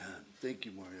Thank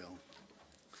you, Mario.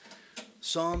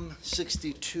 Psalm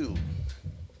 62.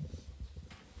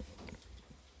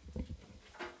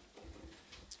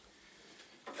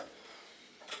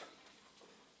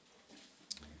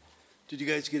 Did you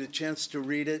guys get a chance to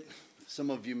read it? Some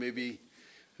of you maybe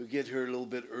who get here a little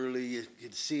bit early, you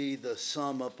can see the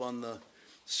psalm up on the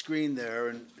screen there,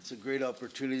 and it's a great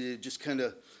opportunity to just kind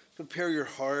of prepare your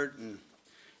heart and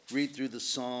read through the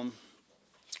psalm.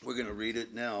 We're going to read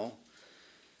it now.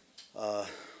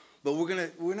 But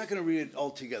we're not going to read it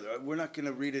all together. We're not going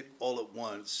to read it all at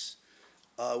once.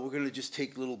 We're going to just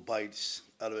take little bites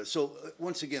out of it. So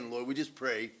once again, Lord, we just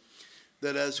pray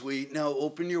that as we now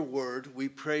open your word, we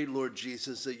pray, Lord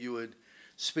Jesus, that you would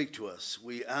speak to us.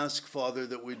 We ask, Father,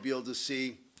 that we'd be able to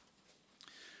see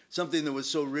something that was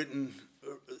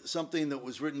something that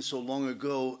was written so long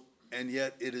ago, and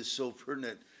yet it is so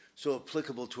pertinent, so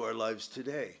applicable to our lives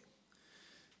today.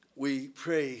 We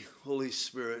pray, Holy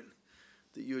Spirit,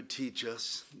 that you would teach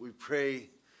us. We pray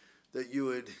that you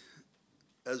would,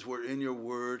 as we're in your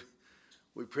word,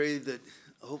 we pray that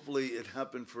hopefully it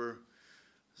happened for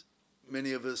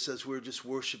many of us as we're just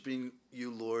worshiping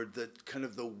you, Lord, that kind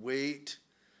of the weight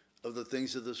of the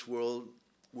things of this world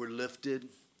were lifted.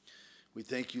 We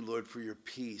thank you, Lord, for your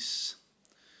peace.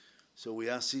 So we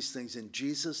ask these things in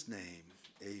Jesus' name,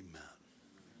 amen.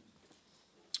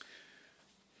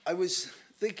 I was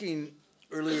thinking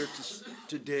earlier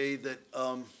today that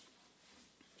out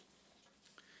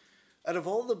of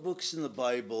all the books in the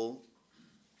Bible,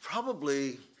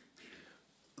 probably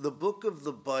the book of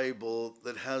the Bible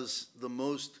that has the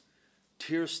most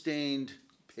tear-stained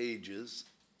pages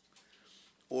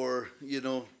or,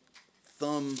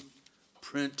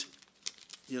 thumbprint,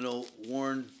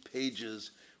 worn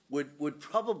pages would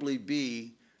probably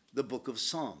be the book of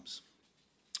Psalms,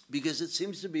 because it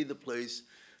seems to be the place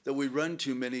that we run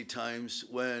to many times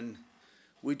when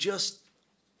we just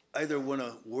either want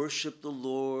to worship the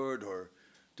Lord or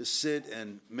to sit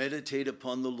and meditate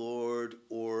upon the Lord,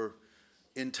 or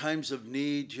in times of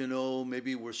need,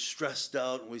 maybe we're stressed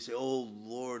out and we say, oh,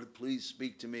 Lord, please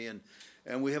speak to me.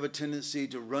 And we have a tendency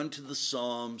to run to the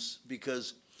Psalms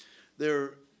because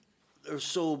they're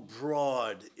so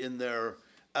broad in their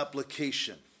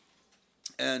application.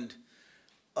 And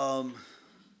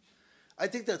I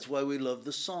think that's why we love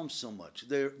the Psalms so much.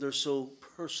 They're so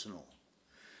personal.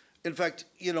 In fact,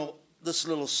 this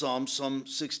little psalm, Psalm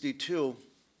 62,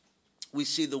 we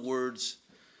see the words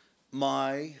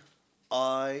my,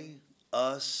 I,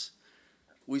 us.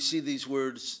 We see these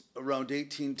words around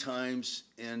 18 times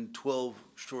in 12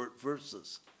 short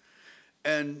verses.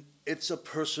 And it's a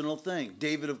personal thing.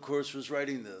 David, of course, was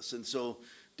writing this. And so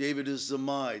David is the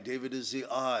my, David is the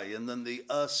I, and then the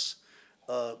us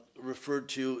referred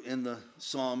to in the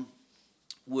psalm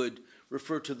would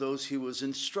refer to those he was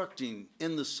instructing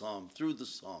in the psalm, through the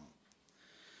psalm.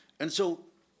 And so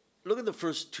look at the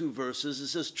first two verses. It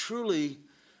says, truly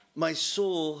my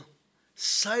soul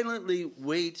silently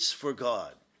waits for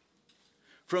God.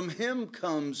 From him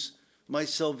comes my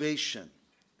salvation.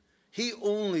 He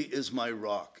only is my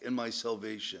rock and my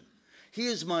salvation. He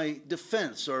is my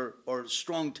defense or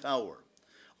strong tower.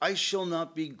 I shall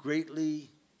not be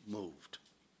greatly moved.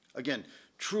 Again,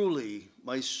 truly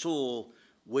my soul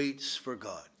waits for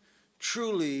God.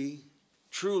 Truly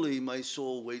my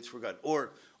soul waits for God.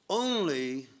 Or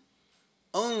only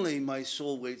my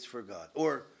soul waits for God.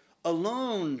 Or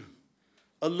alone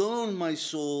my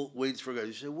soul waits for God.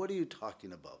 You say, what are you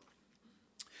talking about?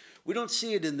 We don't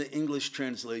see it in the English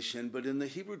translation, but in the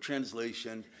Hebrew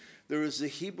translation, there is a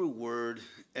Hebrew word,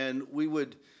 and we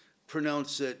would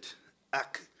pronounce it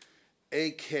ak,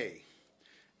 A-K.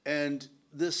 And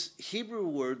this Hebrew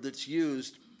word that's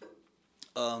used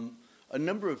a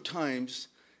number of times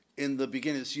in the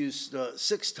beginning, it's used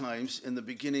 6 times in the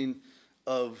beginning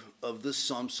of this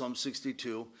psalm, Psalm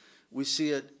 62. We see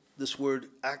it, this word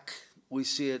ak, we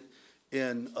see it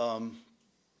in,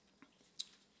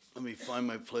 let me find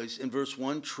my place, in verse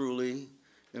 1, truly,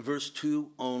 in verse 2,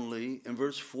 only, in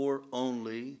verse 4,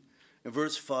 only, in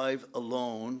verse 5,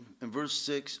 alone, in verse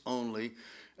 6, only,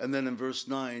 and then in verse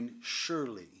 9,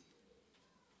 surely.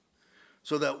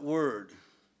 So that word,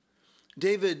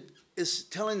 David is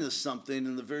telling us something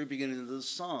in the very beginning of the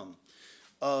psalm.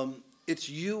 It's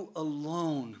you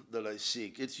alone that I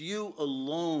seek. It's you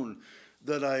alone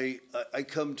that I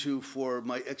come to for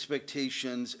my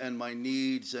expectations and my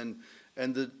needs and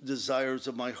the desires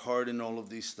of my heart and all of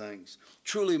these things.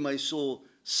 Truly, my soul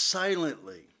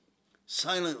silently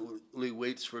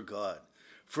waits for God.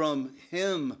 From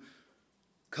him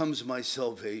comes my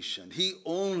salvation. He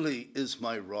only is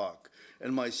my rock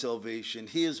and my salvation.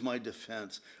 He is my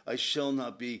defense. I shall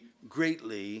not be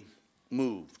greatly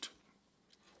moved.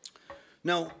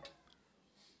 Now,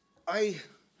 I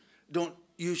don't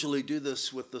usually do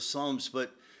this with the Psalms,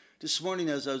 but this morning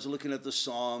as I was looking at the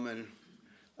Psalm, and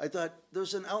I thought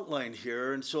there's an outline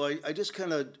here, and so I just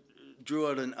kind of drew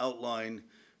out an outline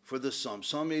for this Psalm.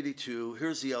 Psalm 82,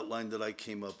 here's the outline that I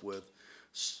came up with.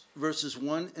 Verses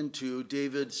 1 and 2,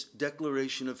 David's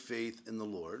declaration of faith in the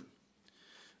Lord.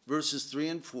 Verses 3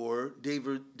 and 4,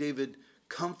 David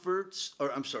confronts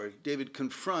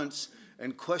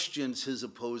and questions his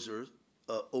oppressors.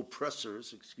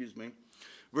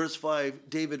 Verse 5,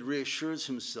 David reassures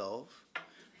himself.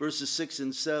 Verses 6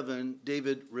 and 7,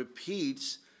 David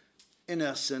repeats, in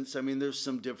essence, there's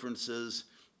some differences,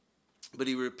 but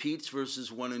he repeats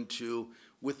verses 1 and 2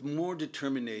 with more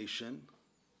determination.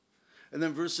 And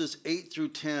then verses 8 through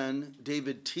 10,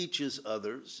 David teaches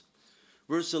others.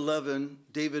 Verse 11,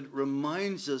 David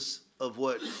reminds us of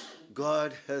what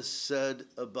God has said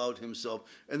about himself.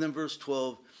 And then verse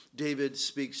 12, David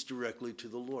speaks directly to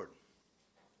the Lord.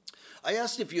 I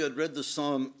asked if you had read the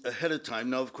Psalm ahead of time.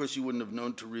 Now, of course, you wouldn't have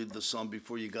known to read the Psalm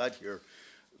before you got here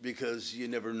because you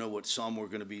never know what Psalm we're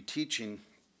going to be teaching.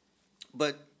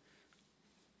 But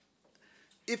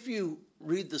if you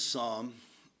read the Psalm,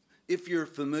 if you're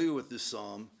familiar with this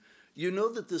Psalm, you know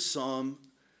that this Psalm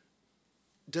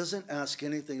doesn't ask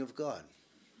anything of God.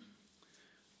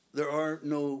 There are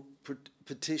no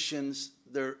petitions.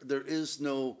 There is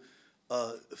no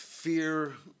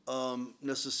fear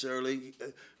necessarily,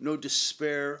 no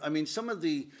despair. Some of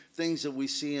the things that we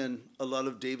see in a lot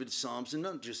of David's Psalms, and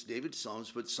not just David's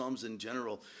Psalms, but Psalms in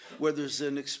general, where there's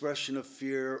an expression of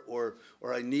fear or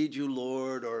I need you,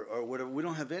 Lord, or whatever. We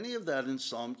don't have any of that in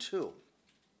Psalm 2.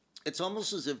 It's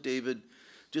almost as if David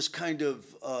just kind of,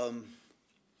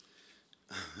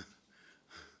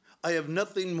 I have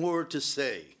nothing more to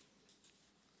say,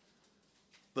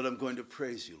 but I'm going to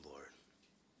praise you, Lord.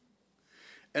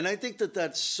 And I think that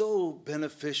that's so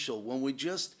beneficial when we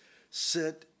just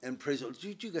sit and praise. Do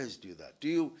you guys do that?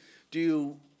 Do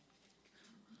you?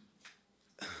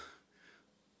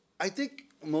 I think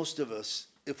most of us,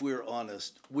 if we're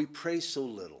honest, we pray so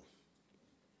little.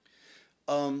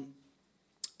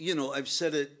 I've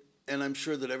said it, and I'm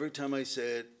sure that every time I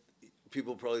say it,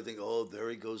 people probably think, "Oh, there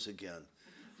he goes again."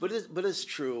 But it's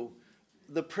true.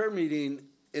 The prayer meeting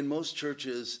in most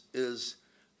churches is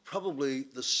probably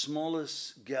the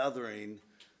smallest gathering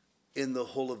in the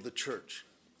whole of the church.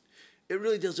 It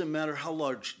really doesn't matter how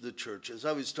large the church is.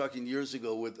 I was talking years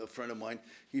ago with a friend of mine.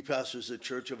 He pastors a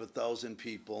church of 1,000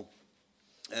 people.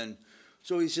 And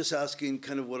so he's just asking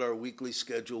kind of what our weekly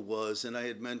schedule was. And I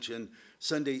had mentioned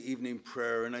Sunday evening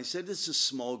prayer. And I said, this is a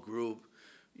small group.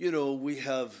 We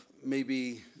have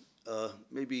maybe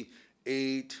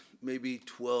 8, maybe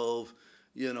 12,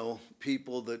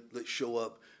 people that show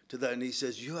up to that. And he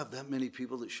says, you have that many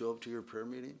people that show up to your prayer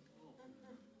meeting?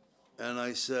 And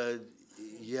I said,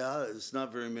 yeah, it's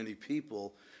not very many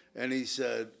people. And he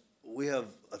said, we have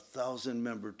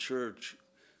 1,000-member church.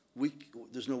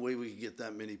 There's no way we could get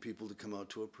that many people to come out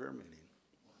to a prayer meeting.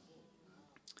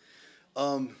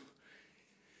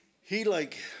 He,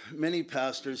 like many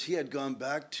pastors, he had gone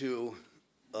back to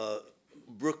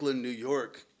Brooklyn, New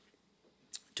York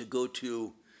to go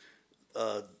to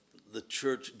the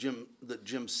church that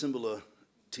Jim Cymbala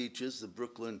teaches, the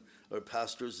Brooklyn, or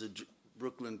pastors, the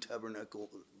Brooklyn Tabernacle.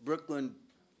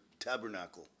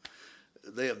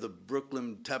 They have the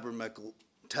Brooklyn Tabernacle,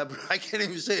 I can't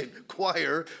even say it,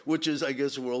 choir, which is, I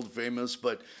guess, world famous.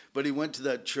 But he went to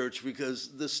that church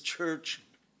because this church,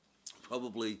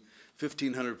 probably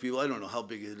 1,500 people, I don't know how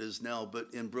big it is now, but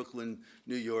in Brooklyn,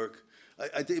 New York,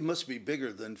 I think it must be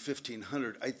bigger than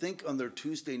 1,500. I think on their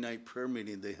Tuesday night prayer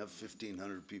meeting, they have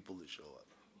 1,500 people that show up.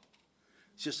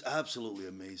 It's just absolutely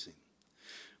amazing.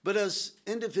 But as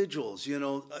individuals,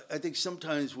 I think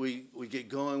sometimes we get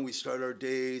going, we start our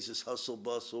days, this hustle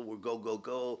bustle, we're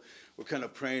go. We're kind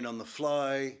of praying on the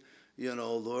fly,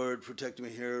 Lord, protect me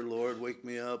here, Lord, wake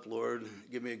me up, Lord,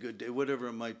 give me a good day, whatever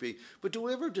it might be. But do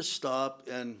we ever just stop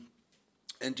and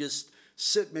just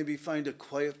sit, maybe find a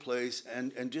quiet place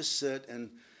and just sit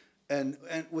and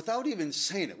without even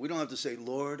saying it, we don't have to say,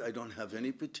 Lord, I don't have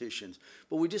any petitions,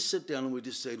 but we just sit down and we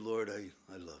just say, Lord, I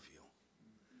love you.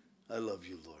 I love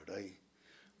you, Lord.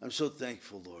 I'm so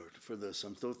thankful, Lord, for this.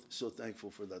 I'm so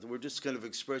thankful for that. We're just kind of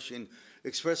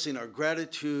expressing our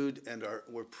gratitude, and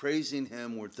we're praising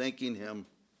him, we're thanking him.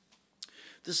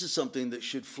 This is something that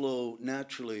should flow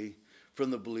naturally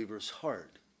from the believer's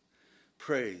heart.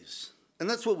 Praise. And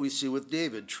that's what we see with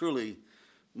David. Truly,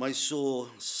 my soul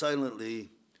silently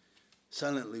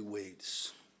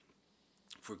waits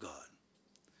for God.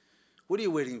 What are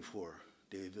you waiting for,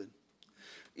 David?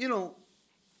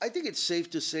 I think it's safe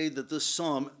to say that this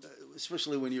psalm,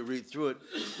 especially when you read through it,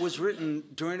 was written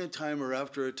during a time or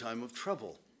after a time of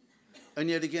trouble. And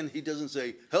yet again, he doesn't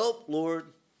say, help, Lord.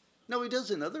 No, he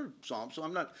does in other Psalms, so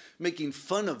I'm not making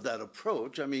fun of that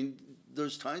approach. I mean,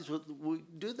 there's times we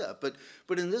do that.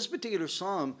 But in this particular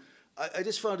Psalm, I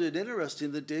just found it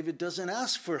interesting that David doesn't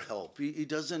ask for help. He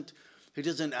doesn't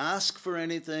ask for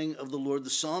anything of the Lord. The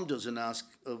Psalm doesn't ask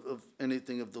of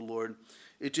anything of the Lord.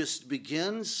 It just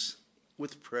begins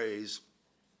with praise.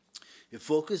 It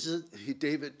focuses,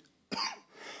 David,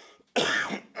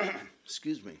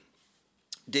 excuse me,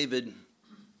 David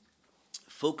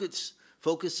focuses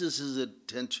his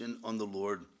attention on the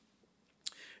Lord,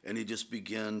 and he just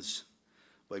begins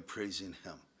by praising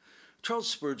him. Charles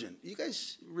Spurgeon, you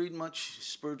guys read much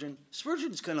Spurgeon?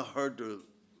 Spurgeon's kind of hard to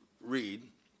read.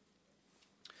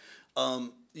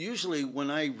 Usually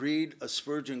when I read a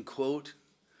Spurgeon quote,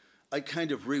 I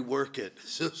kind of rework it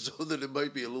so that it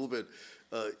might be a little bit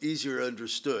easier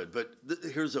understood. But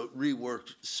here's a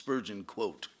reworked Spurgeon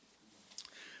quote.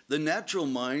 The natural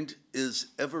mind is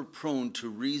ever prone to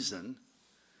reason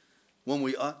when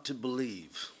we ought to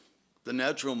believe. The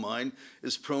natural mind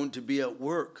is prone to be at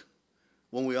work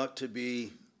when we ought to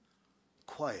be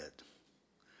quiet.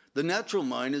 The natural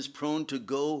mind is prone to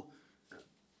go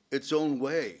its own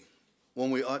way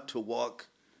when we ought to walk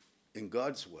in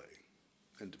God's way.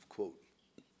 End of quote.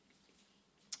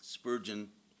 Spurgeon,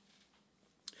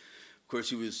 of course,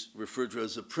 he was referred to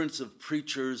as a prince of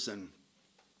preachers, and,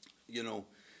 you know,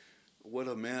 what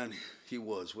a man he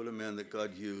was. What a man that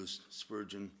God used,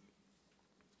 Spurgeon.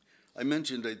 I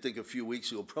mentioned, I think a few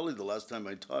weeks ago, probably the last time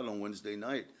I taught on Wednesday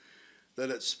night, that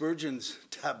at Spurgeon's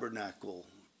tabernacle,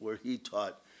 where he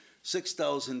taught,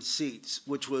 6,000 seats,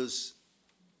 which was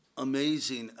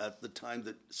amazing at the time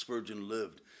that Spurgeon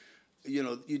lived. You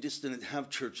know, you just didn't have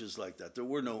churches like that. There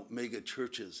were no mega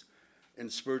churches in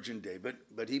Spurgeon day,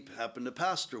 but he happened to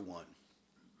pastor one.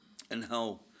 And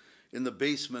how in the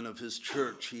basement of his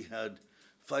church, he had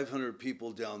 500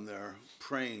 people down there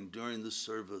praying during the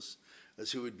service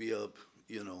as he would be up,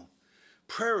 you know.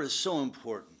 Prayer is so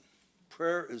important.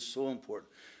 Prayer is so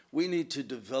important. We need to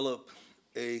develop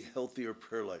a healthier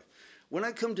prayer life. When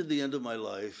I come to the end of my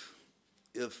life,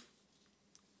 if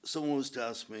someone was to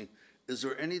ask me, is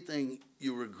there anything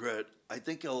you regret? I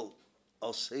think I'll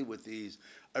say with ease,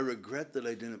 I regret that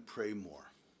I didn't pray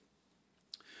more.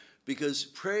 Because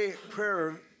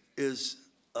prayer is,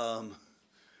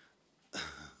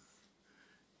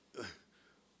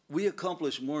 we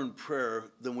accomplish more in prayer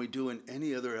than we do in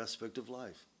any other aspect of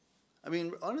life. I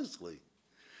mean, honestly.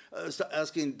 I was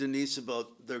asking Denise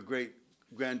about their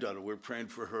great-granddaughter. We're praying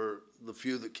for her, the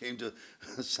few that came to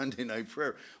Sunday night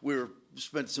prayer.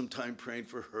 Spent some time praying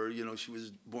for her. You know, she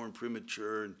was born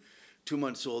premature and 2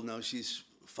 months old. Now she's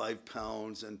 5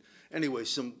 pounds. And anyway,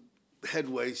 some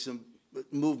headway, some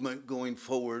movement going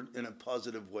forward in a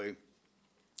positive way.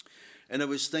 And I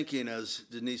was thinking as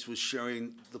Denise was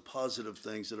sharing the positive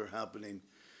things that are happening,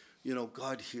 you know,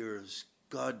 God hears,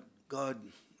 God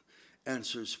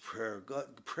answers prayer.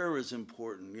 Prayer is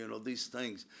important, you know, these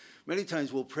things. Many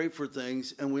times we'll pray for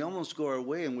things and we almost go our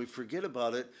way and we forget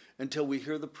about it until we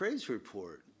hear the praise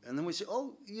report. And then we say,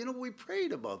 oh, you know, we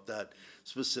prayed about that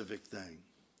specific thing.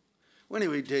 Well,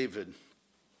 anyway, David,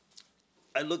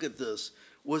 I look at this.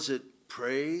 Was it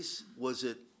praise? Was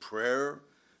it prayer?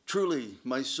 Truly,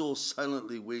 my soul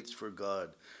silently waits for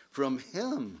God. From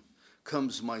him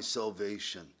comes my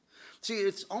salvation. See,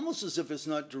 it's almost as if it's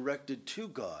not directed to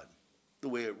God, the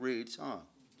way it reads, huh?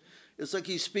 It's like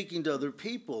he's speaking to other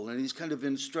people and he's kind of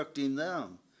instructing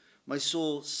them. My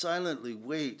soul silently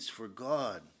waits for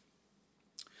God.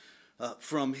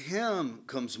 From him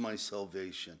comes my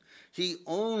salvation. He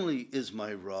only is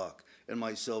my rock and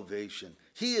my salvation.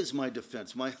 He is my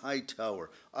defense, my high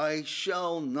tower. I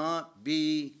shall not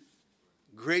be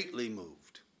greatly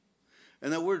moved.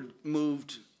 And that word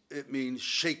moved, it means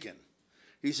shaken.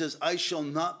 He says, I shall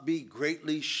not be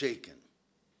greatly shaken.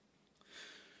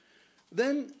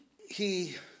 Then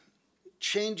he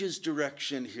changes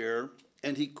direction here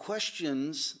and he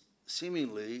questions,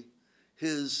 seemingly,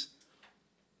 his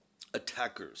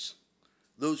attackers,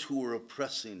 those who were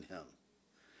oppressing him.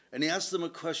 And he asks them a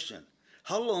question.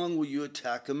 How long will you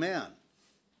attack a man?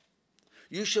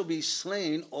 You shall be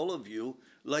slain, all of you,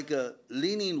 like a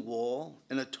leaning wall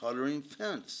and a tottering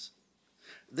fence.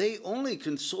 They only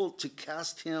consult to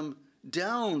cast him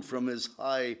down from his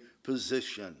high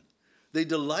position. They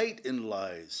delight in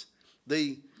lies.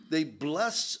 They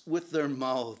bless with their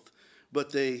mouth,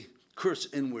 but they curse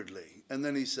inwardly. And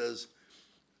then he says,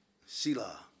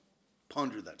 Selah,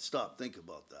 ponder that. Stop, think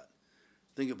about that.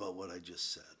 Think about what I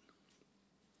just said.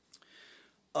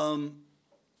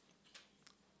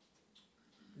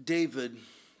 David,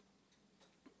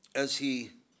 as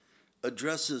he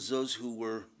addresses those who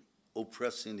were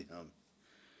oppressing him,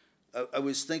 I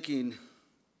was thinking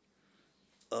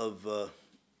of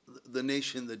the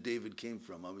nation that David came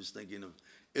from. I was thinking of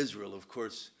Israel. Of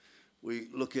course, we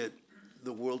look at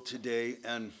the world today,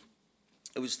 and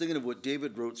I was thinking of what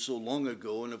David wrote so long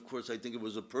ago, and of course I think it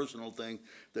was a personal thing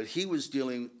that he was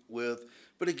dealing with,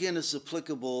 but again, it's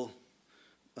applicable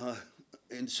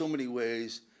in so many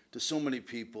ways to so many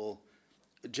people,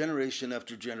 generation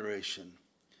after generation.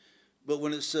 But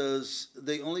when it says,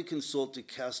 they only consult to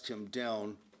cast him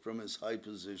down from his high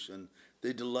position,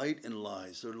 they delight in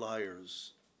lies, they're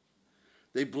liars.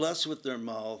 They bless with their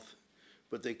mouth,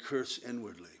 but they curse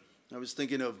inwardly. I was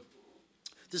thinking of,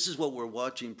 this is what we're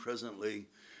watching presently,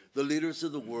 the leaders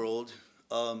of the world.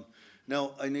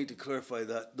 Now, I need to clarify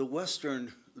that. The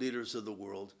Western leaders of the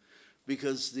world,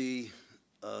 because the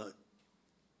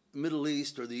Middle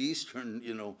East or the Eastern,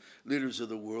 leaders of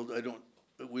the world,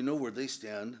 we know where they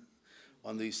stand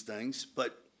on these things,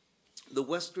 but the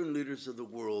Western leaders of the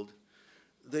world,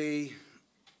 they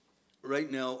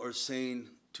right now are saying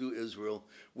to Israel,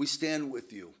 we stand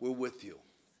with you, we're with you.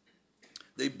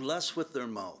 They bless with their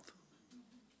mouth,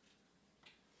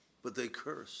 but they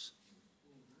curse.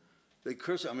 They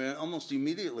curse, almost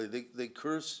immediately, they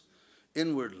curse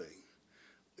inwardly.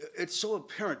 It's so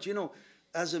apparent,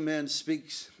 as a man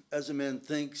speaks, as a man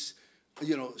thinks,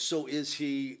 so is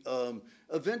he.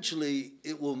 Eventually,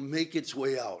 it will make its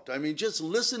way out. Just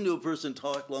listen to a person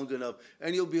talk long enough,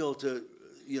 and you'll be able to,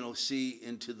 see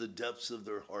into the depths of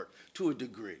their heart to a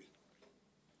degree.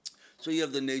 So you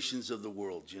have the nations of the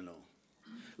world,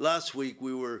 Last week,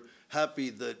 we were happy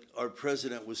that our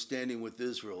president was standing with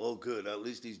Israel. Oh, good. At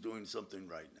least he's doing something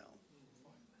right now.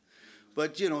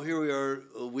 But, here we are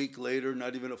a week later,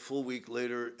 not even a full week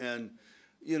later, and,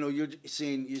 you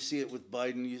see it with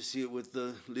Biden, you see it with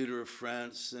the leader of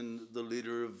France and the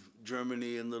leader of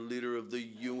Germany and the leader of the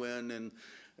UN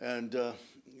and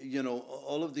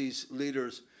all of these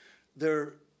leaders,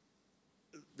 they're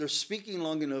speaking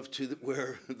long enough to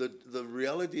where the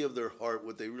reality of their heart,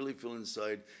 what they really feel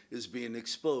inside, is being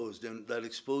exposed. And that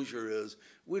exposure is,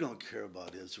 we don't care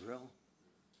about Israel.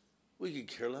 We could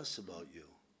care less about you.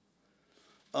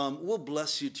 We'll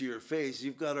bless you to your face.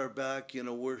 You've got our back,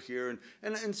 we're here.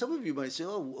 And some of you might say,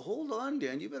 oh, hold on,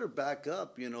 Dan, you better back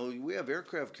up. We have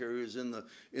aircraft carriers in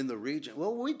the region.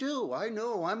 Well, we do. I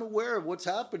know. I'm aware of what's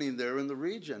happening there in the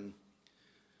region.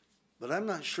 But I'm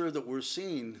not sure that we're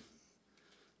seeing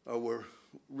or we're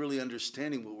really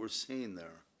understanding what we're seeing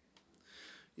there.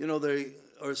 They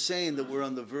are saying that we're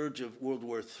on the verge of World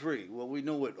War III. Well, we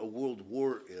know what a world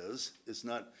war is. It's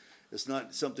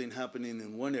not something happening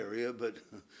in one area, but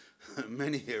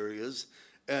many areas.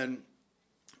 And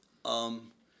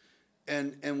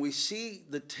we see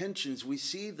the tensions, we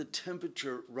see the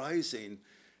temperature rising,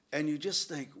 and you just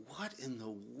think, what in the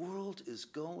world is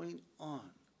going on?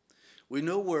 We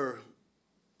know where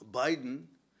Biden,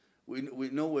 we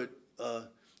know what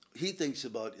he thinks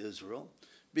about Israel,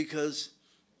 because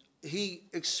he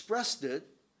expressed it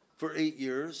for 8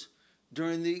 years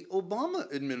during the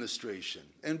Obama administration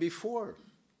and before.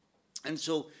 And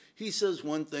so he says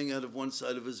one thing out of one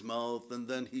side of his mouth, and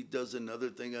then he does another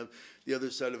thing out of the other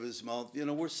side of his mouth.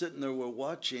 We're sitting there, we're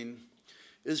watching.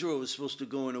 Israel was supposed to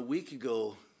go in a week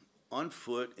ago on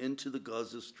foot into the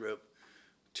Gaza Strip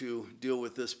to deal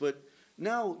with this. But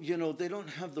now, they don't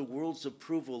have the world's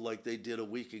approval like they did a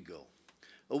week ago.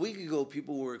 A week ago,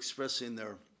 people were expressing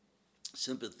their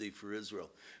sympathy for Israel.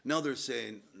 Now they're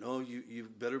saying, no, you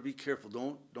better be careful.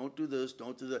 Don't do this,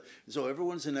 don't do that. So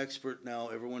everyone's an expert now.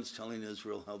 Everyone's telling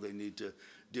Israel how they need to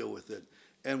deal with it.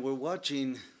 And we're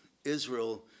watching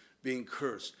Israel being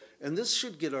cursed. And this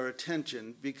should get our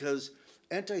attention because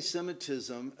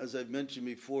anti-Semitism, as I've mentioned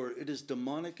before, it is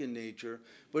demonic in nature,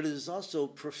 but it is also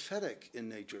prophetic in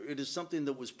nature. It is something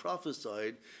that was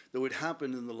prophesied that would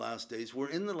happen in the last days. We're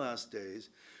in the last days.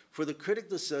 For the critic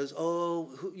that says,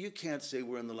 oh, you can't say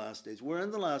we're in the last days. We're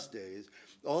in the last days.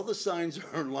 All the signs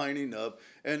are lining up.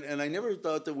 And I never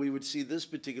thought that we would see this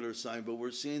particular sign, but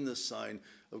we're seeing this sign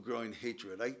of growing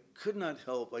hatred. I cannot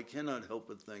help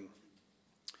but think,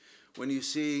 when you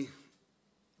see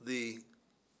the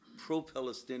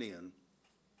pro-Palestinian,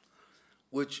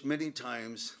 which many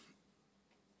times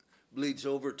bleeds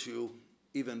over to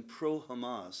even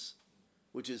pro-Hamas,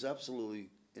 which is absolutely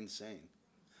insane.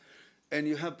 And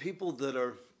you have people that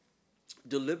are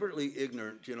deliberately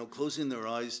ignorant, closing their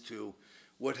eyes to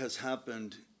what has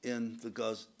happened in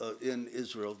in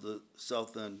Israel, the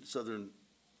southern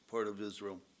part of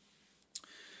Israel.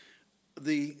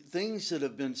 The things that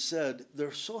have been said,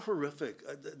 they're so horrific.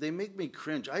 They make me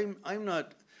cringe.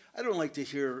 I don't like to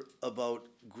hear about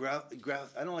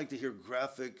I don't like to hear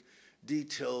graphic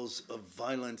details of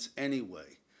violence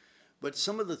anyway. But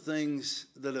some of the things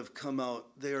that have come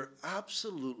out, they are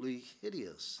absolutely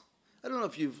hideous. I don't know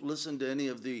if you've listened to any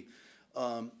of the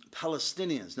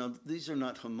Palestinians. Now, these are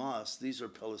not Hamas, these are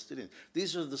Palestinians.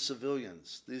 These are the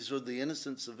civilians. These are the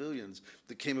innocent civilians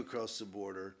that came across the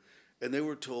border, and they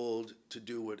were told to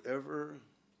do whatever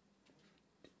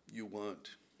you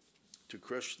want, to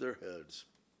crush their heads,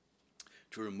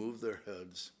 to remove their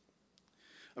heads.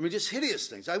 I mean, just hideous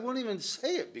things. I won't even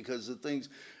say it because the things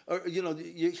are,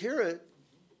 you hear it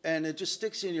and it just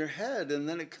sticks in your head, and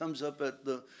then it comes up at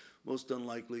the most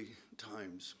unlikely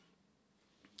times.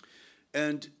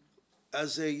 And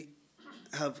as they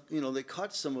have, they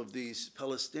caught some of these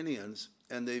Palestinians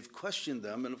and they've questioned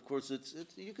them. And of course, it's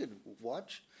you could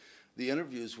watch the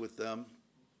interviews with them.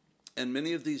 And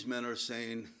many of these men are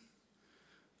saying,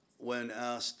 when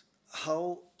asked,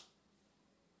 how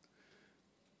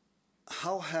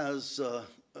has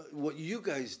what you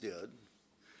guys did,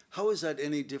 how is that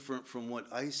any different from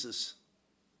what ISIS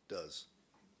does?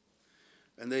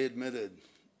 And they admitted,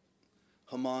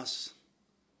 Hamas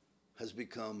has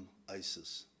become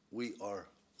ISIS. We are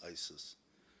ISIS.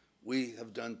 We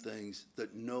have done things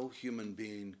that no human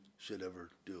being should ever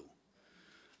do.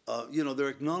 They're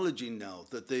acknowledging now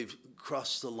that they've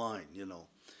crossed the line,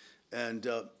 and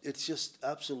it's just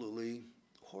absolutely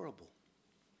horrible.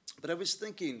 But I was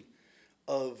thinking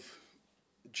of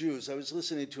Jews. I was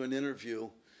listening to an interview.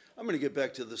 I'm going to get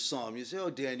back to the psalm. You say, oh,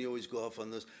 Dan, you always go off on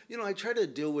this. I try to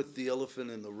deal with the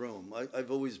elephant in the room. I've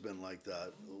always been like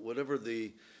that. Whatever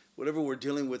we're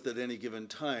dealing with at any given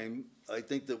time, I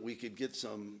think that we could get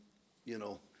some,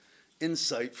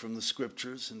 insight from the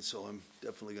scriptures, and so I'm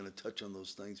definitely going to touch on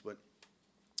those things. But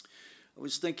I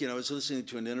was listening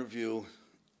to an interview,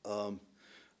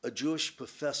 a Jewish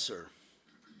professor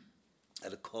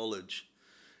at a college,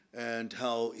 and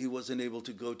how he wasn't able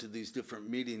to go to these different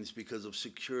meetings because of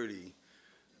security.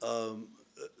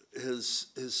 His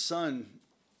son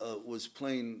was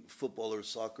playing football or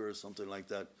soccer or something like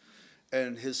that,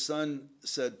 and his son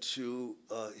said to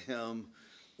him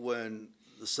when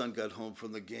the son got home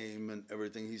from the game and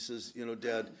everything, he says,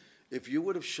 Dad, if you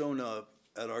would have shown up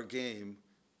at our game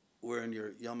wearing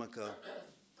your yarmulke,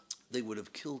 they would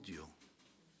have killed you.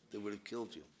 They would have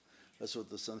killed you. That's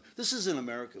what the son... This is in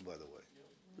America, by the way.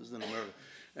 This is in America.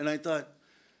 And I thought,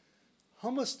 how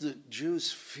must the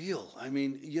Jews feel? I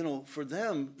mean, for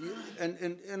them,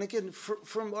 and again,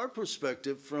 from our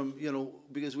perspective,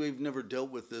 because we've never dealt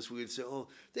with this, we'd say, oh,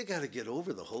 they got to get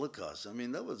over the Holocaust. I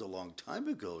mean, that was a long time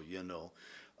ago,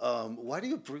 Why do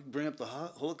you bring up the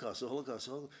Holocaust,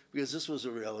 Because this was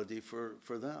a reality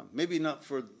for them. Maybe not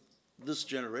for this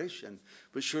generation,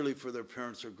 but surely for their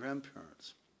parents or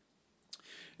grandparents.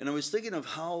 And I was thinking of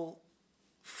how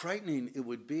frightening it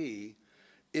would be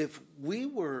if we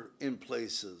were in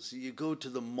places, you go to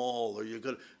the mall, or you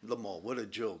go to the mall, what a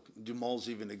joke. Do malls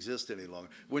even exist any longer?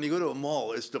 When you go to a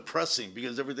mall, it's depressing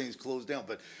because everything's closed down.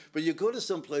 But you go to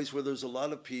some place where there's a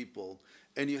lot of people,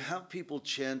 and you have people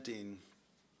chanting,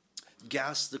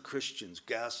 gas the Christians,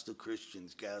 gas the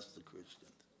Christians, gas the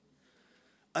Christians.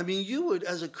 I mean, you would,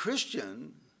 as a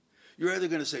Christian, you're either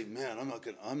going to say, man,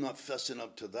 I'm not fessing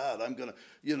up to that. I'm going to,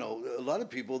 a lot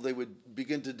of people, they would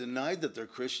begin to deny that they're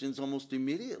Christians almost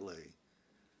immediately.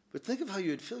 But think of how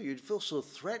you'd feel. You'd feel so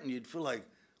threatened. You'd feel like,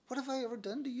 what have I ever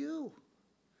done to you?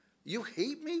 You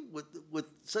hate me with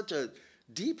such a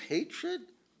deep hatred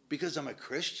because I'm a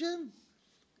Christian?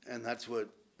 And that's what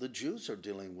the Jews are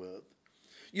dealing with.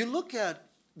 You look at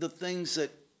the things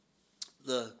that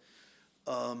the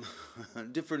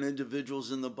different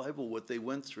individuals in the Bible, what they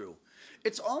went through.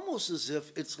 It's almost as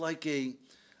if it's like a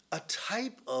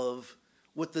type of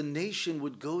what the nation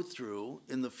would go through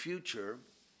in the future.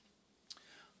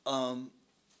 The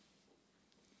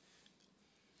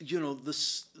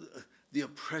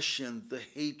oppression, the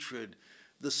hatred,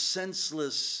 the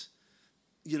senseless,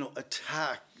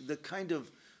 attack, the kind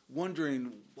of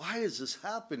wondering, why is this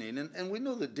happening? And we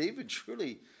know that David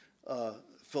surely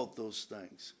felt those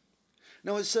things.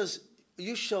 Now it says,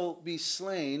 you shall be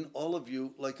slain, all of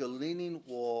you, like a leaning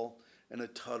wall and a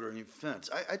tottering fence.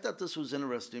 I thought this was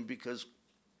interesting because,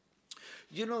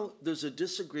 there's a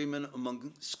disagreement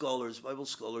among scholars, Bible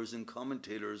scholars and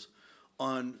commentators,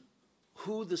 on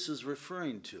who this is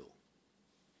referring to.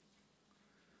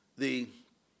 The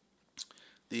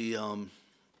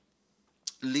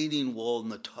leaning wall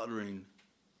and the tottering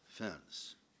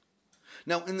fence.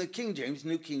 Now, in the King James,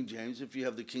 New King James, if you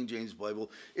have the King James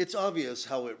Bible, it's obvious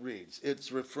how it reads.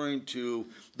 It's referring to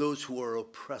those who are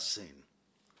oppressing.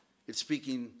 It's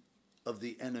speaking of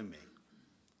the enemy.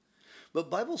 But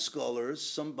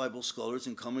some Bible scholars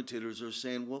and commentators are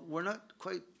saying, well, we're not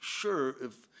quite sure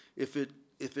if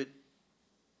it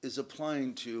is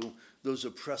applying to those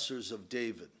oppressors of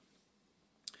David.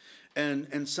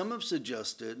 And some have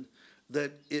suggested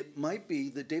that it might be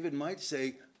that David might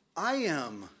say, I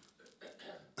am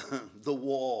the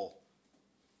wall.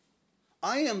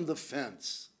 I am the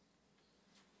fence.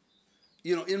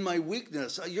 In my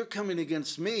weakness, you're coming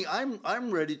against me.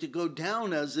 I'm ready to go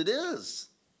down as it is.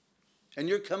 And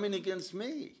you're coming against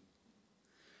me.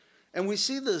 And we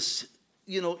see this,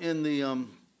 in the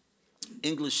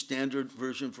English Standard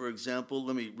Version, for example.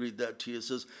 Let me read that to you. It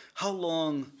says, how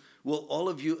long will all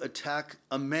of you attack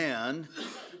a man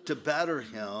to batter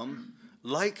him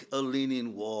like a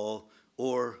leaning wall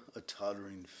or a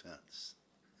tottering fence?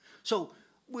 So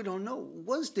we don't know.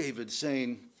 Was David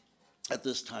saying at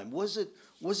this time, was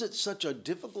it such a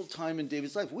difficult time in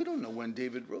David's life? We don't know when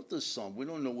David wrote this psalm. We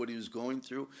don't know what he was going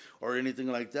through or anything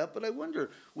like that. But I wonder,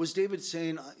 was David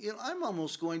saying, I'm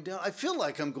almost going down. I feel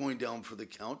like I'm going down for the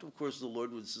count. Of course, the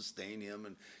Lord would sustain him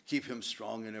and keep him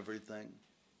strong and everything.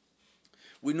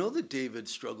 We know that David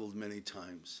struggled many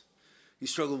times. He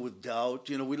struggled with doubt.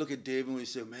 We look at David and we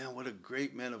say, man, what a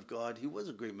great man of God. He was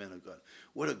a great man of God.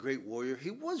 What a great warrior. He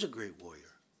was a great warrior.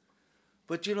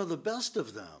 But the best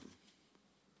of them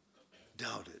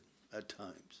doubted at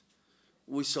times.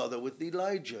 We saw that with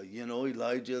Elijah.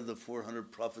 Elijah, the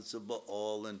 400 prophets of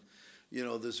Baal, and,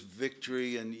 this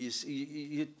victory. And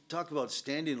you talk about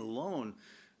standing alone.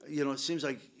 It seems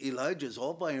like Elijah is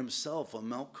all by himself on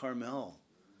Mount Carmel.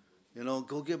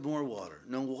 Go get more water.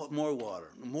 No, more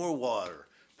water. More water.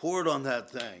 Pour it on that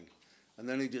thing. And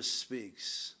then he just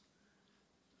speaks.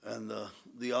 And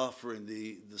the offering,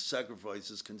 the sacrifice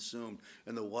is consumed.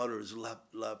 And the water is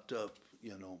lapped up,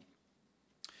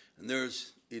 And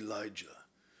there's Elijah,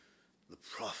 the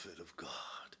prophet of God.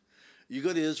 You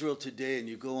go to Israel today and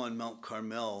you go on Mount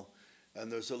Carmel.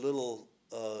 And there's a little,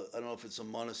 I don't know if it's a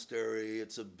monastery.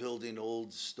 It's a building,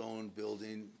 old stone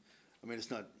building. I mean,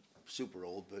 it's not super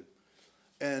old, but...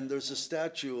 And there's a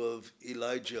statue of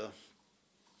Elijah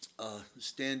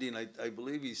standing, I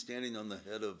believe he's standing on the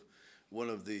head of one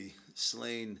of the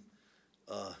slain,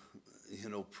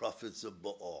 prophets of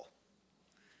Baal.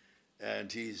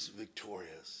 And he's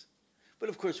victorious. But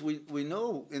of course, we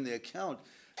know in the account,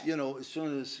 as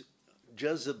soon as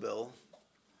Jezebel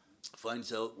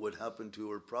finds out what happened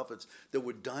to her prophets that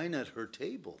would dine at her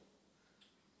table.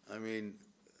 I mean,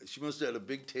 she must have had a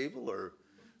big table or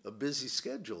a busy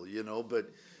schedule, but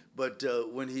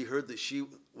when he heard that she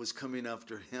was coming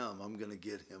after him, I'm going to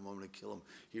get him, I'm going to kill him.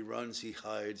 He runs, he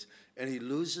hides, and he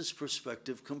loses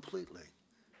perspective completely.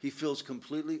 He feels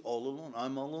completely all alone.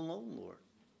 I'm all alone, Lord.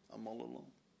 I'm all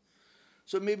alone.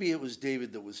 So maybe it was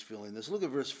David that was feeling this. Look at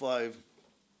verse 5.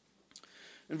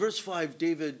 In verse 5,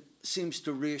 David seems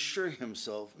to reassure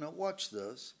himself. Now watch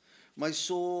this. My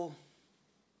soul,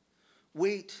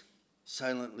 wait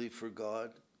silently for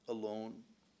God alone.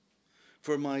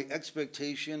 For my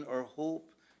expectation or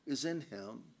hope is in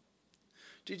him.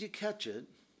 Did you catch it?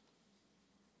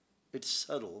 It's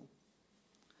subtle.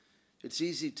 It's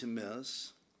easy to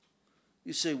miss.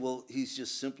 You say, well, he's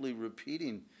just simply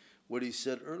repeating what he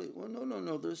said earlier. Well,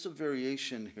 no. There's a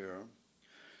variation here.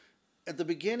 At the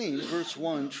beginning, verse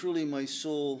 1, truly my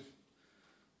soul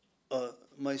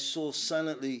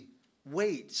silently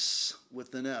waits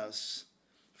with an S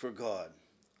for God.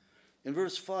 In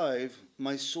verse 5,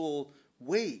 my soul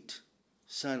wait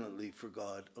silently for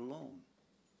God alone.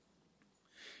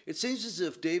 It seems as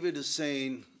if David is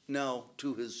saying now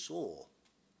to his soul,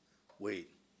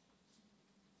 wait.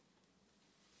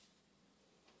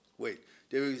 Wait.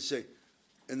 David would say,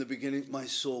 in the beginning, my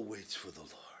soul waits for the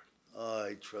Lord.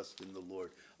 I trust in the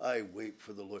Lord. I wait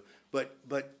for the Lord. But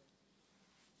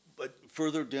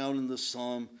further down in the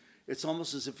psalm, it's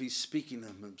almost as if he's speaking to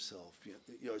himself,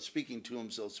 speaking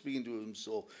to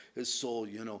his soul,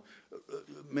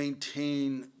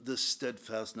 maintain this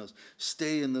steadfastness,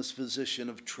 stay in this position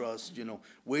of trust,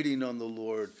 waiting on the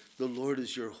Lord. The Lord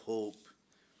is your hope.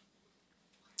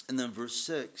 And then verse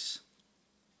 6,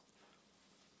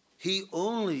 he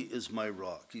only is my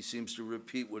rock. He seems to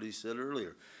repeat what he said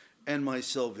earlier, and my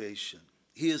salvation.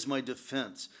 He is my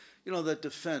defense. That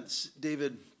defense,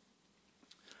 David,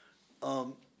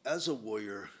 as a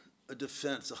warrior, a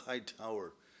defense, a high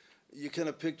tower. You kind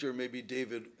of picture maybe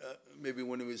David, maybe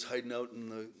when he was hiding out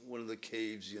in one of the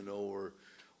caves,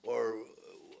 or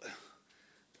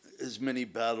his many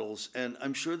battles. And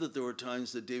I'm sure that there were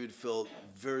times that David felt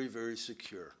very, very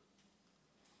secure.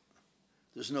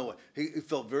 There's no way. He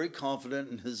felt very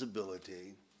confident in his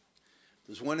ability.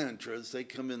 There's one entrance. They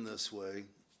come in this way.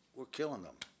 We're killing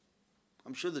them.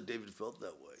 I'm sure that David felt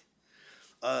that way.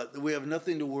 we have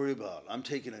nothing to worry about. I'm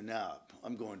taking a nap.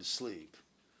 I'm going to sleep.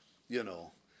 You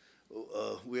know,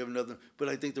 we have nothing. But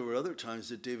I think there were other times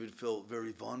that David felt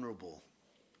very vulnerable.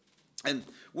 And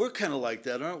we're kind of like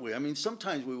that, aren't we? I mean,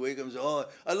 sometimes we wake up and say, oh,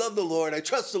 I love the Lord. I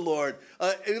trust the Lord.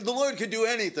 The Lord could do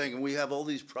anything. And we have all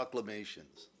these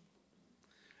proclamations.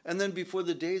 And then before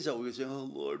the day's out, we say, oh,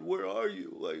 Lord, where are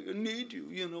you? I need you.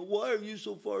 You know, why are you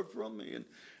so far from me?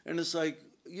 And it's like,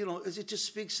 you know, it just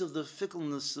speaks of the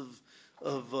fickleness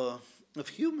of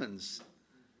humans.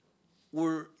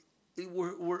 We're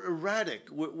erratic.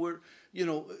 We're you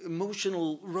know,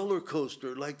 emotional roller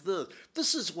coaster like this.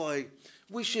 This is why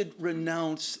we should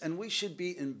renounce and we should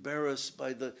be embarrassed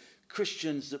by the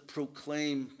Christians that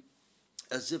proclaim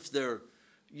as if they're,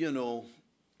 you know,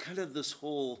 kind of this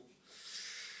whole,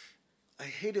 I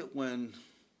hate it when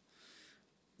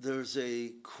there's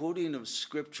a quoting of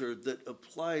scripture that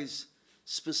applies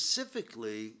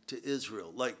specifically to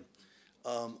Israel, like,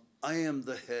 I am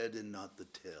the head and not the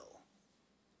tail.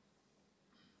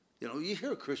 You know, you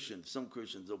hear Christians, some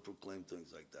Christians, they'll proclaim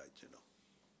things like that, you know.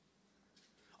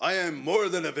 I am more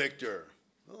than a victor.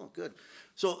 Oh, good.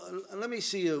 So let me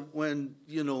see you when,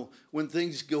 you know, when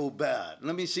things go bad.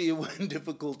 Let me see you when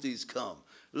difficulties come.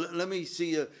 Let me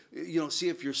see you, you know, see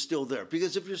if you're still there.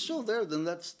 Because if you're still there, then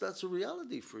that's a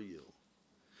reality for you.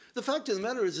 The fact of the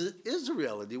matter is, it is a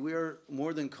reality. We are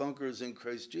more than conquerors in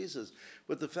Christ Jesus.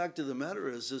 But the fact of the matter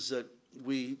is that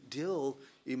we deal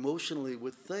emotionally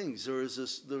with things. There's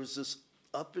this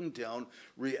up and down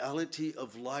reality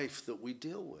of life that we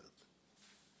deal with.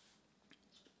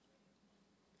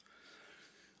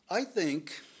 I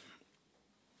think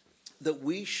that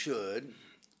we should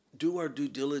do our due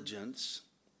diligence,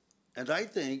 and I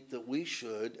think that we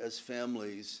should, as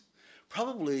families,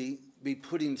 probably be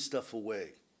putting stuff away.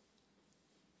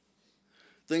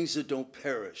 Things that don't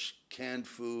perish, canned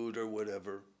food or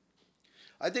whatever.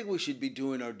 I think we should be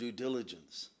doing our due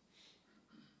diligence.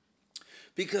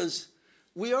 Because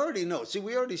we already know. See,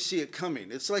 we already see it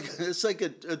coming. It's like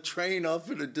a train off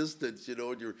in the distance, you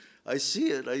know, and I see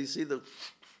it. I see the,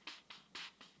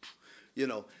 you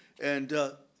know, and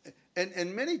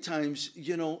many times,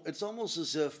 you know, it's almost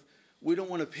as if we don't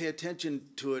want to pay attention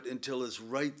to it until it's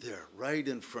right there, right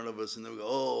in front of us, and then we go,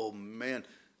 oh man,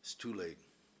 it's too late.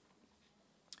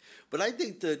 But I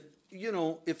think that, you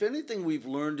know, if anything we've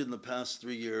learned in the past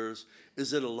 3 years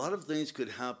is that a lot of things could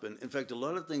happen. In fact, a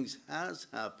lot of things has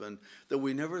happened that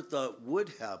we never thought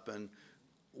would happen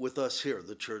with us here,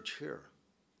 the church here.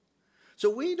 So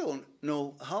we don't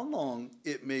know how long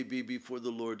it may be before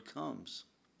the Lord comes.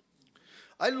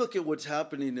 I look at what's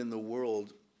happening in the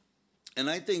world, and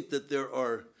I think that there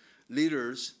are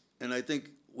leaders, and I think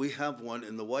we have one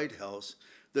in the White House,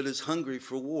 that is hungry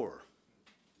for war.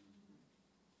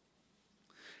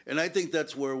 And I think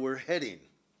that's where we're heading.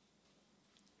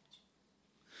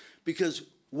 Because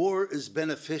war is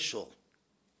beneficial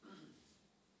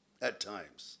at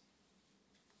times.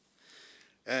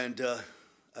 And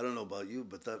I don't know about you,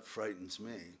 but that frightens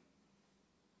me.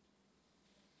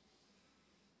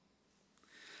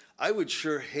 I would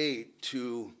sure hate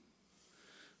to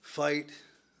fight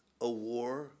a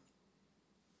war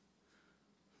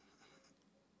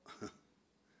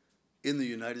in the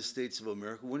United States of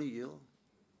America. Wouldn't you?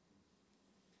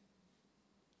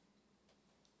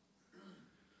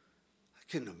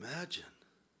 I can imagine.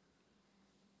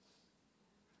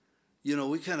 You know,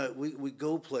 we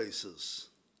go places.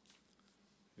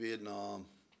 Vietnam,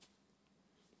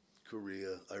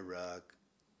 Korea, Iraq,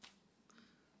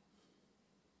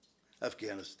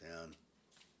 Afghanistan.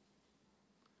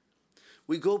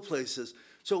 We go places.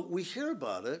 So we hear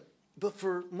about it, but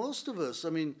for most of us, I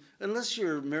mean, unless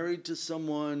you're married to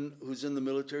someone who's in the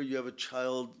military, you have a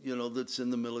child, you know, that's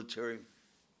in the military,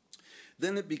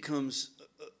 then it becomes,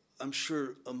 I'm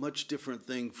sure, a much different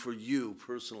thing for you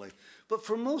personally. But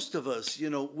for most of us, you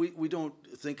know, we don't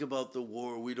think about the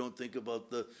war. We don't think about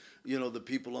the, you know, the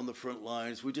people on the front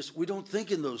lines. We don't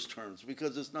think in those terms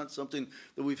because it's not something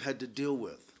that we've had to deal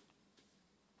with.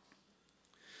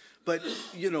 But,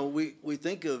 you know, we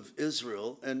think of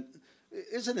Israel, and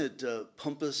isn't it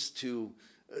pompous to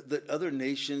that other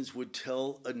nations would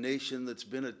tell a nation that's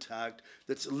been attacked,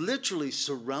 that's literally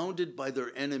surrounded by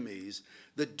their enemies,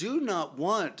 that do not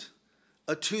want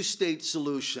a two-state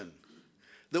solution,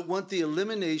 that want the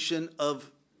elimination of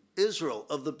Israel,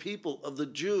 of the people, of the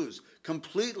Jews,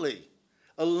 completely.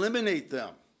 Eliminate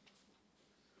them.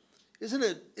 Isn't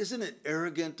it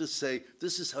arrogant to say,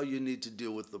 this is how you need to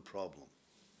deal with the problem?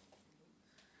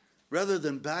 Rather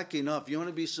than backing off, you want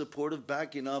to be supportive,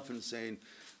 backing off and saying,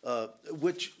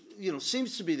 which, you know,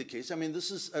 seems to be the case. I mean,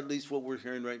 this is at least what we're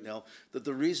hearing right now, that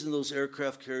the reason those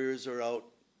aircraft carriers are out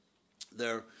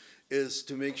there is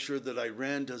to make sure that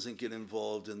Iran doesn't get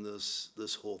involved in this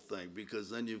whole thing, because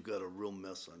then you've got a real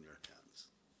mess on your hands.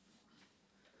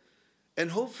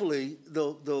 And hopefully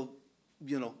they'll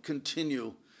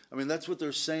continue. I mean, that's what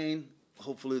they're saying.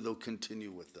 Hopefully they'll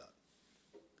continue with that.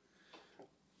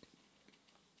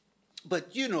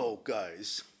 But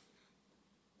guys,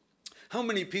 how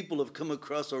many people have come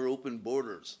across our open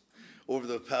borders over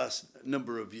the past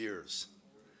number of years?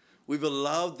 We've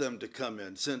allowed them to come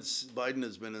in since Biden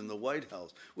has been in the White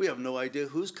House. We have no idea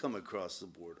who's come across the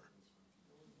border.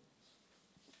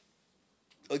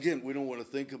 Again, we don't want to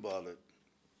think about it,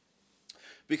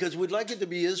 because we'd like it to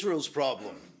be Israel's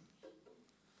problem,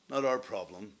 not our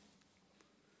problem.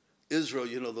 Israel,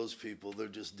 those people, they're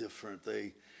just different.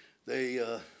 They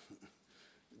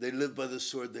live by the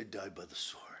sword, they die by the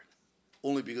sword,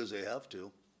 only because they have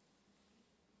to.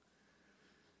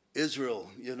 Israel,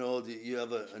 you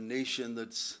have a nation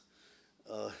that's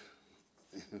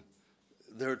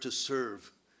there to serve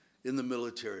in the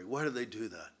military. Why do they do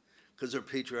that? Because they're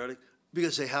patriotic?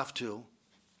 Because they have to.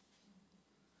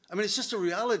 I mean, it's just a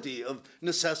reality of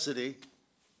necessity.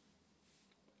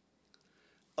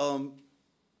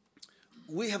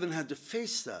 We haven't had to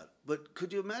face that, but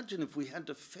could you imagine if we had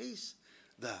to face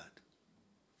that?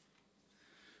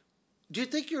 Do you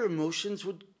think your emotions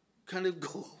would kind of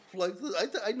go like this?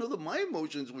 I know that my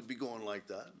emotions would be going like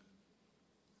that.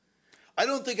 I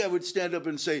don't think I would stand up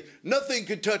and say, nothing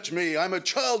could touch me, I'm a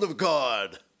child of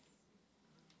God.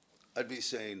 I'd be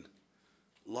saying,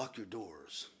 lock your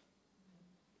doors.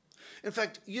 In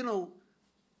fact,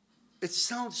 it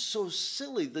sounds so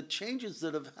silly, the changes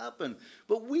that have happened,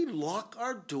 but we lock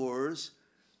our doors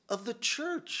of the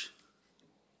church.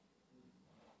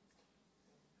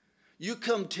 You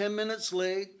come 10 minutes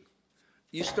late,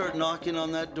 you start knocking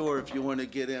on that door if you want to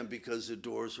get in, because the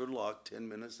doors are locked 10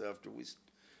 minutes after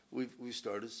we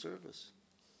started service.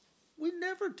 We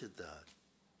never did that.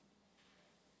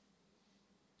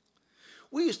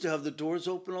 We used to have the doors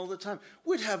open all the time.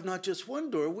 We'd have not just one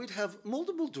door, we'd have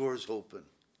multiple doors open.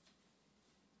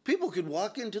 People could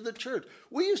walk into the church.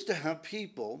 We used to have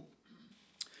people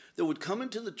that would come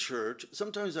into the church.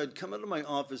 Sometimes I'd come out of my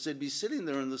office, they'd be sitting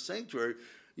there in the sanctuary,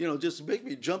 just to make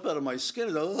me jump out of my skin.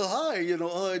 And, oh, hi,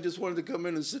 I just wanted to come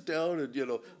in and sit down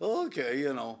and,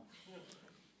 okay,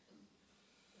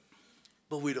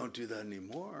 But we don't do that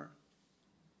anymore.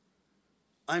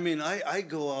 I mean, I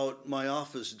go out my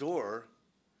office door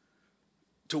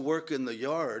to work in the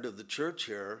yard of the church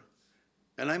here,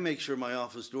 and I make sure my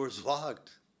office door is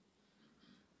locked,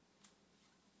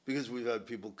 because we've had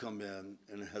people come in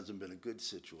and it hasn't been a good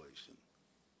situation.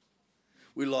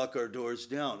 We lock our doors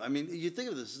down. I mean, you think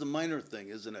of this as a minor thing,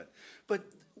 isn't it? But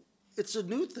it's a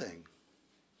new thing.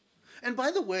 And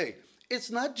by the way,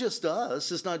 it's not just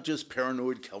us. It's not just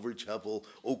Paranoid, Calvary Chapel,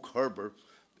 Oak Harbor.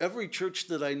 Every church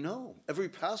that I know, every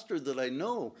pastor that I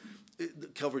know, the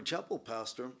Calvary Chapel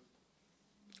pastor,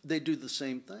 they do the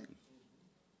same thing.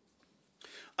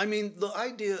 I mean, the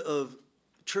idea of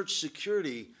church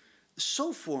security is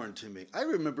so foreign to me. I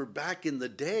remember back in the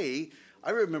day,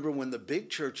 when the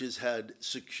big churches had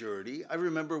security. I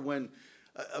remember when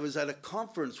I was at a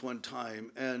conference one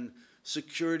time and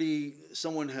security,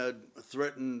 someone had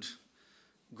threatened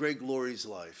Greg Laurie's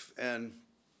life, and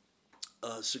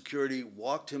security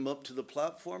walked him up to the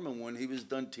platform, and when he was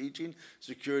done teaching,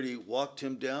 security walked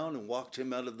him down and walked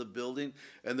him out of the building,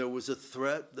 and there was a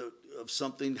threat of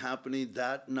something happening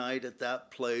that night at that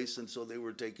place, and so they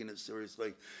were taking it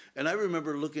seriously. And I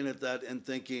remember looking at that and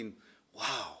thinking,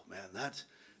 wow, man, that's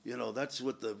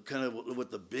what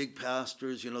the big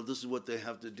pastors, this is what they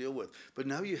have to deal with. But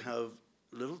now you have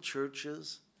little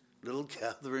churches, little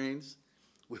gatherings.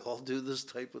 We all do this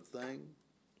type of thing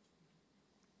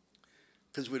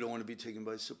because we don't want to be taken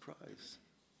by surprise.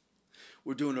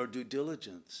 We're doing our due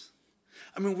diligence.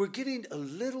 I mean, we're getting a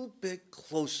little bit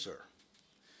closer.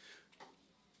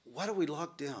 Why do we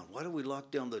lock down? Why do we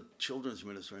lock down the children's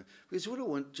ministry? Because we don't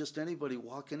want just anybody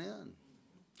walking in.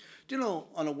 Do you know,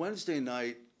 on a Wednesday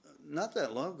night, not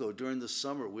that long ago, during the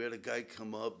summer, we had a guy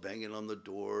come up banging on the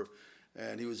door,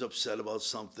 and he was upset about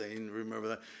something, remember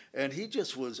that? And he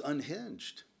just was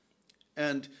unhinged.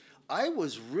 And I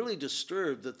was really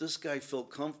disturbed that this guy felt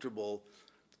comfortable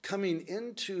coming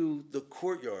into the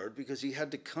courtyard, because he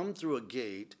had to come through a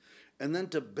gate, and then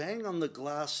to bang on the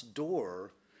glass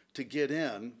door to get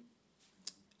in.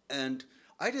 And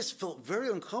I just felt very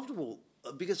uncomfortable,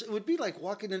 because it would be like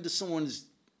walking into someone's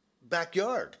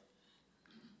backyard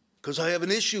because I have an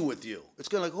issue with you. It's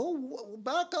kind of like, oh,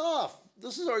 back off.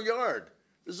 This is our yard.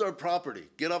 This is our property.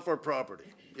 Get off our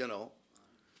property,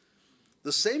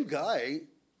 The same guy,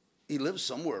 he lives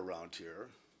somewhere around here.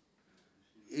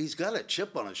 he's got a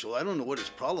chip on his shoulder. I don't know what his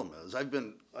problem is. I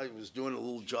was doing a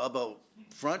little job out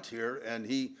front here, and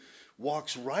he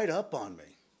walks right up on me.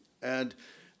 And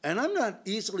I'm not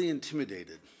easily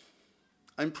intimidated.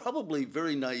 I'm probably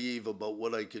very naive about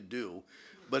what I could do,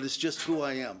 but it's just who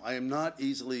I am. I am not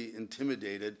easily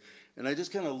intimidated. And I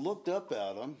just kind of looked up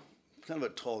at him, kind of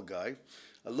a tall guy.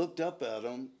 I looked up at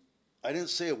him. I didn't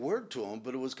say a word to him,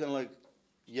 but it was kind of like,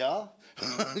 yeah,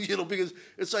 because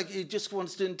it's like he just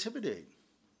wants to intimidate.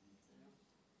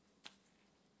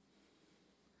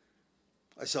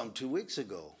 I saw him 2 weeks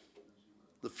ago,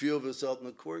 the few of us out in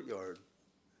the courtyard.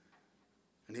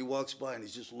 And he walks by and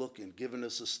he's just looking, giving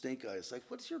us a stink eye. It's like,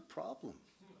 what's your problem?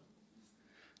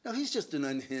 Now, he's just an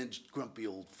unhinged, grumpy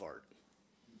old fart.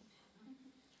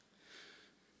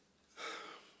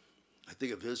 I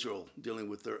think of Israel dealing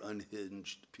with their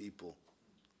unhinged people.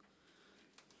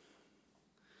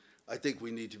 I think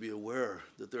we need to be aware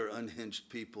that there are unhinged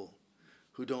people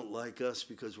who don't like us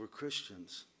because we're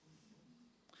Christians.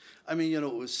 I mean,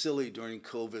 it was silly during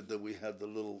COVID that we had the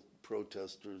little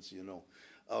protesters,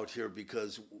 out here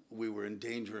because we were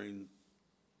endangering,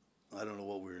 I don't know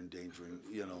what we were endangering,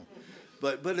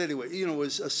 But anyway, it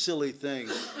was a silly thing.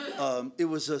 It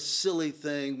was a silly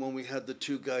thing when we had the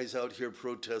two guys out here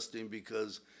protesting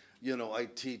because, I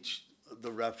teach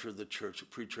the rapture of the church,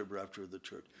 pre-trib rapture of the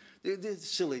church. They're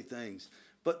silly things.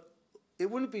 But it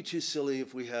wouldn't be too silly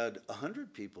if we had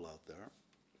 100 people out there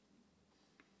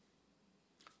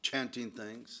chanting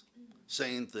things,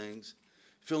 saying things,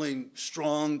 feeling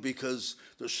strong because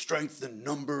there's strength in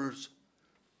numbers.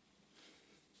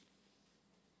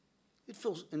 It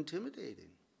feels intimidating.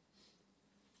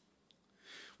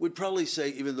 We'd probably say,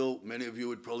 even though many of you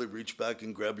would probably reach back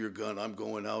and grab your gun, I'm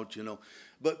going out,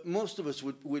 But most of us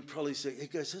would probably say, hey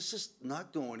guys, let's just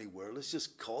not go anywhere. Let's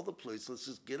just call the police. Let's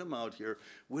just get them out here.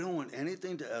 We don't want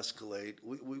anything to escalate.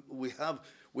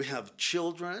 We have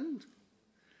children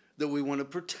that we want to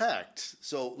protect.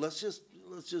 So let's just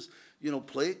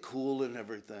play it cool and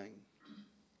everything.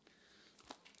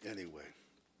 Anyway,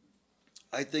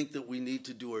 I think that we need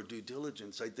to do our due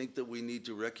diligence. I think that we need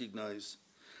to recognize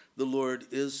the Lord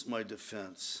is my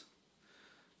defense.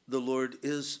 The Lord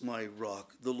is my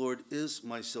rock. The Lord is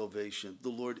my salvation. The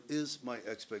Lord is my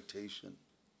expectation.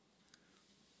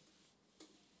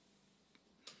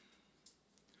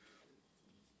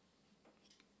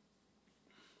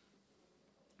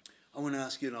 I want to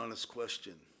ask you an honest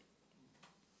question.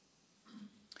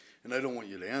 And I don't want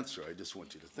you to answer. I just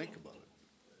want you to think about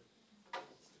it.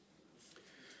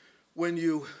 When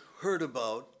you heard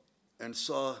about and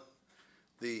saw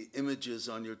the images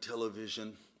on your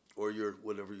television or your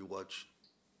whatever you watch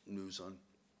news on,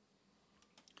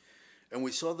 and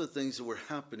we saw the things that were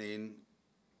happening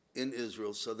in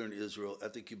Israel, southern Israel,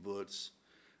 at the kibbutz,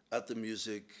 at the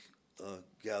music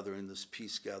gathering, this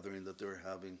peace gathering that they were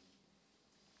having,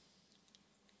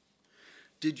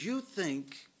 did you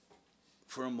think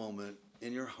for a moment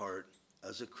in your heart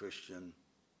as a Christian,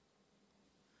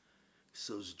 it's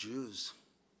those Jews,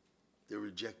 they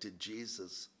rejected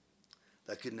Jesus.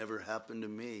 That could never happen to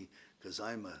me because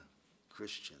I'm a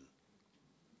Christian.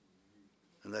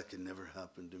 And that can never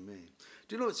happen to me.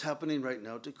 Do you know what's happening right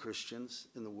now to Christians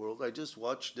in the world? I just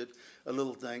watched it, a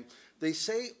little thing. They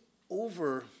say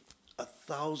over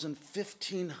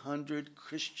 1,500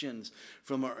 Christians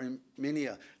from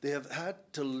Armenia, they have had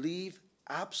to leave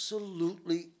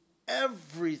absolutely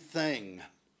everything.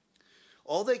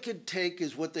 All they could take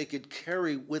is what they could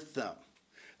carry with them.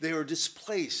 They are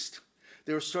displaced.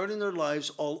 They are starting their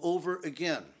lives all over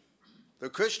again. They're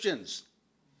Christians.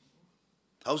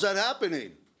 How's that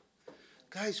happening?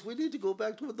 Guys, we need to go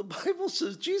back to what the Bible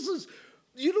says. Jesus,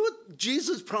 you know what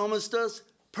Jesus promised us?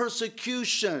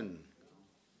 Persecution.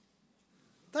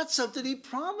 That's something he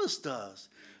promised us.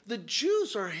 The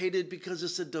Jews are hated because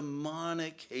it's a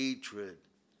demonic hatred.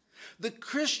 The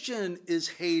Christian is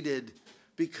hated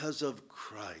because of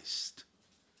Christ.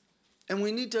 And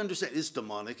we need to understand it's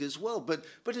demonic as well, but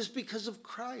it's because of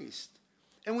Christ.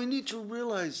 And we need to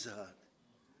realize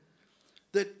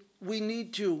that we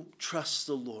need to trust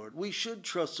the Lord. We should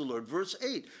trust the Lord. Verse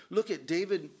 8, look at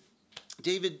David.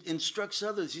 David instructs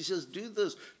others. He says, do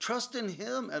this. Trust in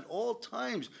him at all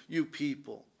times, you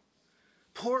people.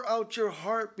 Pour out your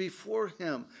heart before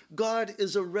him. God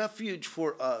is a refuge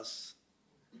for us.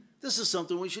 This is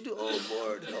something we should do. Oh,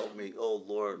 Lord, help me. Oh,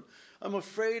 Lord, I'm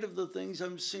afraid of the things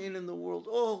I'm seeing in the world.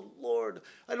 Oh, Lord,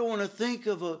 I don't want to think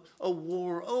of a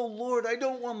war. Oh, Lord, I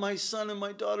don't want my son and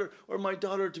my daughter or my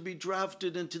daughter to be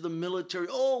drafted into the military.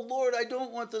 Oh, Lord, I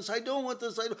don't want this. I don't want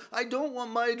this. I don't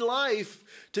want my life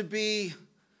to be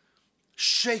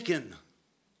shaken.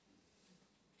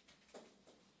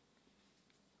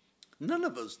 None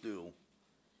of us do.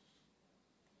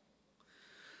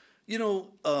 You know,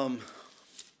 I'll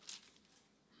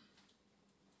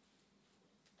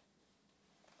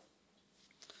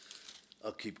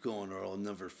keep going or I'll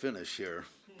never finish here.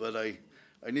 But I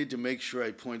need to make sure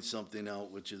I point something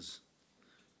out which is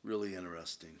really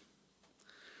interesting.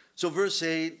 So verse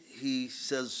 8, he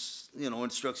says,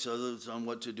 instructs others on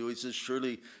what to do. He says,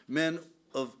 surely men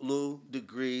of low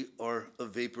degree are a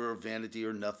vapor or vanity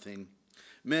or nothing.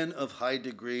 Men of high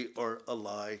degree are a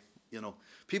lie.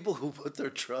 People who put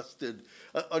their trust in.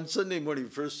 On Sunday morning,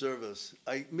 first service,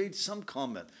 I made some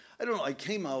comment. I don't know, I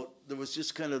came out, there was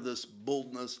just kind of this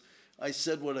boldness. I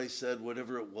said what I said,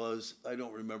 whatever it was, I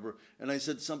don't remember. And I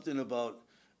said something about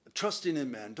trusting in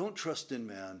man. Don't trust in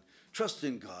man. Trust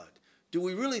in God. Do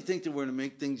we really think that we're going to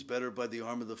make things better by the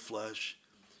arm of the flesh?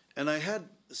 And I had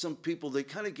some people, they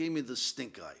kind of gave me the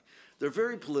stink eye. They're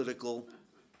very political.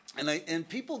 And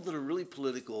people that are really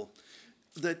political,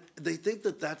 that they think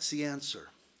that that's the answer.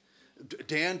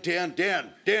 Dan,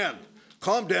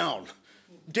 calm down.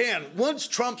 Dan, once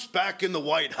Trump's back in the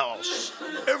White House,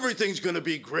 everything's going to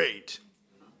be great.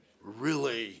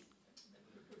 Really?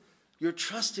 You're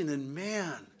trusting in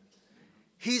man.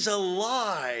 He's a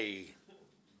lie.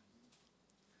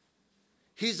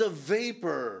 He's a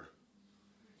vapor.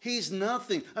 He's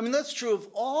nothing. I mean, that's true of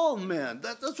all men.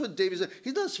 That's what David said.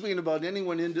 He's not speaking about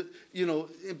anyone in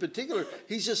particular.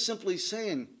 He's just simply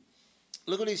saying,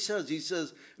 look what he says. He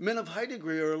says, men of high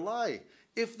degree are a lie.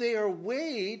 If they are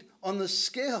weighed on the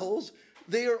scales,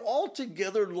 they are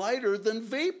altogether lighter than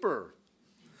vapor.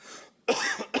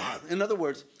 In other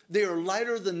words, they are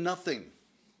lighter than nothing.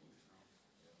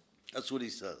 That's what he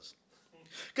says.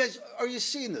 Guys, are you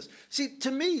seeing this? See,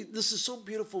 to me, this is so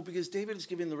beautiful because David is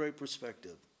giving the right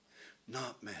perspective.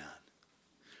 Not man,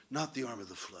 not the arm of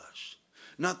the flesh,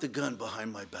 not the gun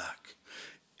behind my back.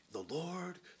 The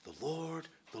Lord, the Lord,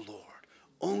 the Lord.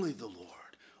 Only the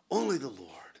Lord, only the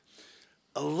Lord.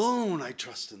 Alone I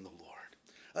trust in the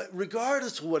Lord.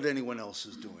 Regardless of what anyone else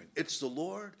is doing. It's the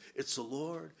Lord, it's the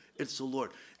Lord, it's the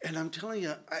Lord. And I'm telling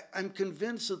you, I'm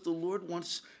convinced that the Lord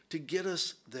wants to get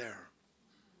us there.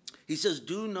 He says,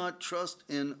 do not trust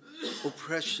in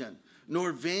oppression,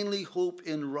 nor vainly hope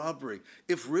in robbery.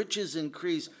 If riches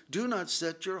increase, do not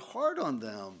set your heart on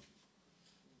them.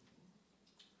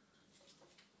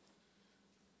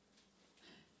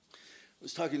 I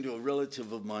was talking to a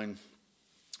relative of mine,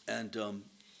 and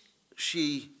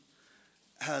she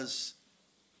has,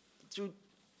 through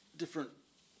different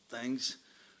things,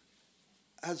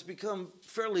 has become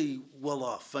fairly well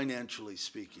off, financially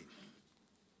speaking.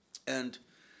 And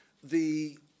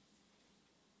the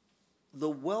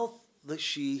wealth that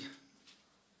she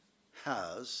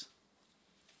has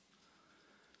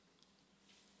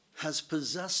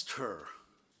possessed her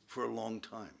for a long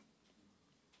time.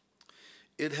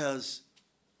 It has,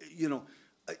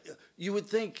 you would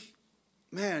think,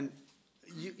 man,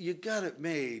 you got it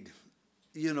made.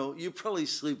 You probably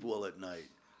sleep well at night.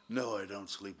 No, I don't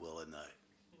sleep well at night.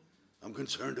 I'm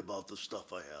concerned about the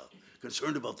stuff I have,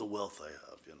 concerned about the wealth I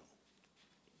have,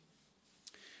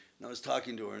 And I was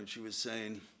talking to her, and she was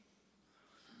saying,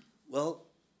 well,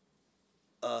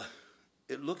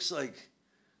 it looks like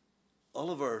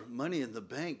all of our money in the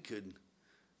bank could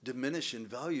diminish in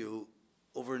value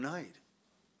overnight.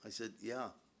 I said, yeah.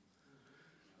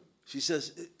 She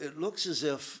says, it looks as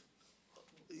if,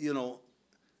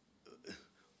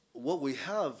 what we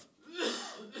have,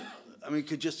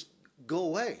 could just go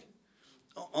away.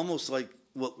 Almost like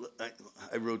what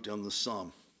I wrote down the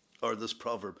psalm, or this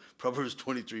proverb, Proverbs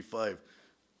 23:5.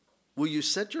 Will you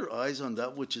set your eyes on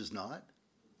that which is not?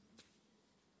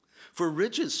 For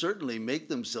riches certainly make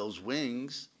themselves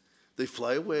wings. They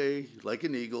fly away like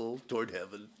an eagle toward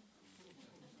heaven.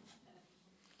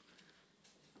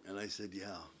 And I said,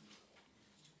 yeah.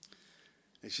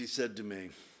 And she said to me,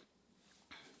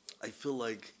 I feel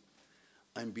like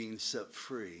I'm being set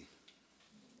free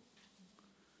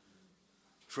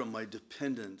from my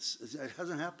dependence. It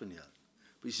hasn't happened yet.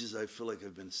 But she says, I feel like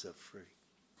I've been set free.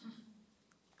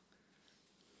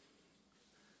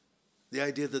 The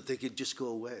idea that they could just go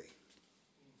away.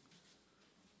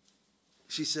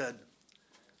 She said,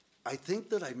 I think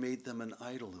that I made them an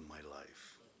idol in my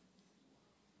life.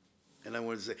 And I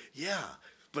wanted to say, yeah,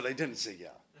 but I didn't say yeah.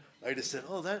 I just said,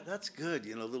 oh, that's good.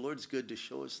 The Lord's good to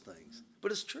show us things.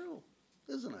 But it's true,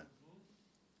 isn't it?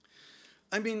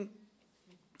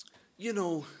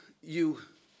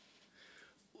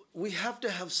 We have to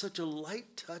have such a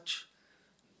light touch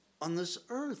on this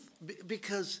earth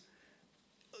because,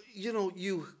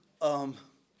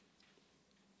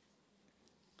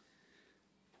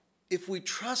 if we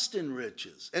trust in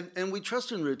riches, and we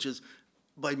trust in riches,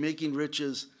 by making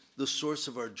riches the source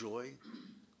of our joy,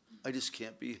 I just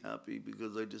can't be happy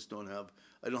because I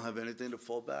don't have anything to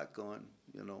fall back on,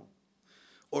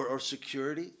 or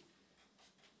security,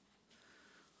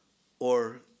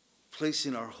 or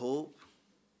placing our hope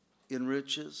in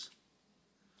riches,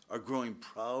 are growing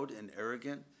proud and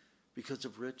arrogant because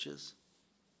of riches.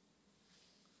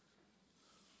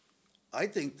 I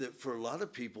think that for a lot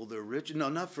of people, they're rich. No,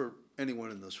 not for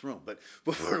anyone in this room, but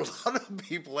for a lot of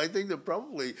people, I think that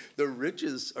probably their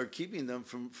riches are keeping them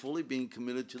from fully being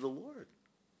committed to the Lord.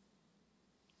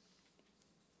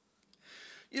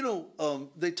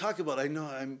 They talk about, I know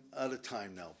I'm out of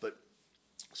time now, but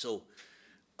so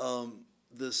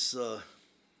this,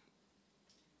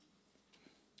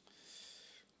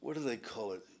 what do they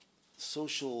call it?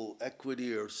 Social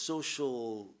equity or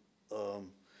social,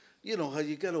 how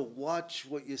you got to watch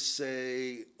what you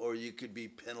say or you could be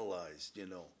penalized,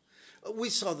 We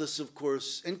saw this, of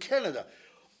course, in Canada.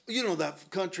 That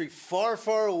country far,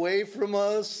 far away from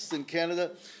us in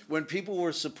Canada, when people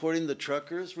were supporting the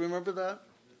truckers, remember that?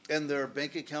 And their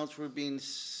bank accounts were being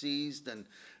seized and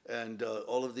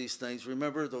all of these things.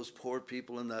 Remember those poor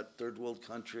people in that third world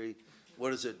country?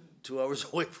 What is it, 2 hours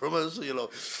away from us,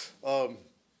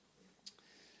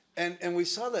 And we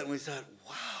saw that and we thought,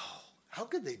 wow, how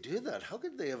could they do that? How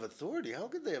could they have authority? How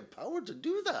could they have power to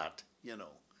do that?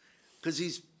 Because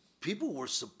these people were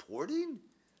supporting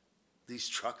these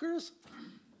truckers.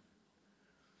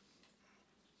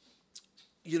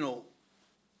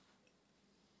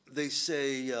 They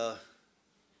say,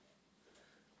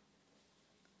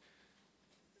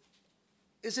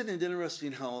 isn't it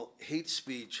interesting how hate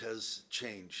speech has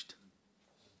changed?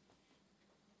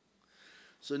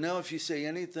 So now if you say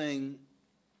anything,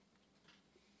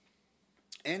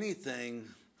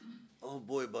 oh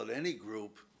boy, about any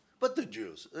group, but the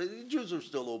Jews. The Jews are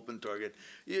still open target.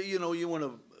 You want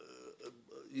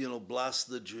to, blast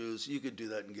the Jews. You could do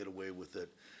that and get away with it.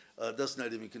 That's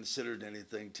not even considered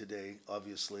anything today,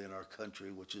 obviously, in our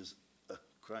country, which is a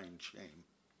crying shame.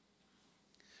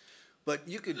 But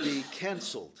you could be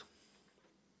canceled.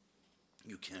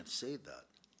 You can't say that.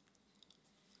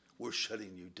 We're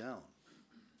shutting you down.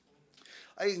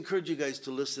 I encourage you guys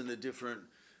to listen to different,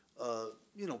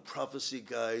 prophecy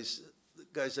guys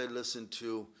I listen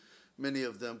to, many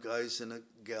of them guys and a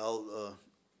gal,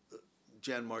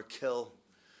 Jan Markell,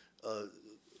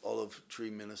 Olive Tree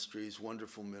Ministries,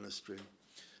 wonderful ministry.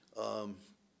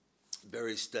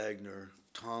 Barry Stagner,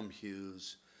 Tom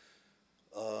Hughes.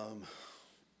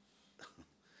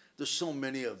 There's so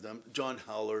many of them. John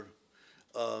Howler.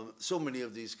 So many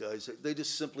of these guys, they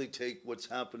just simply take what's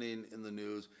happening in the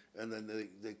news and then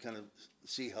they kind of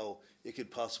see how it could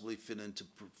possibly fit into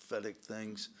prophetic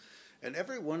things. And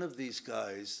every one of these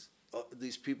guys,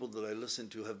 these people that I listen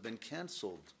to have been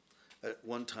canceled at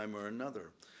one time or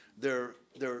another. Their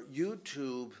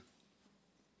YouTube,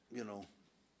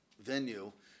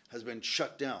 venue has been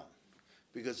shut down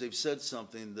because they've said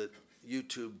something that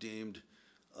YouTube deemed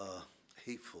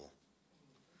hateful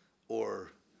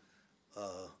or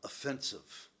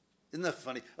offensive. Isn't that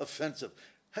funny? Offensive.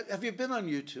 Have you been on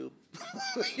YouTube?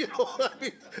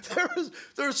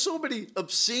 There are so many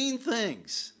obscene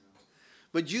things.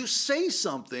 But you say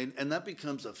something and that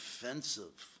becomes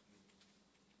offensive.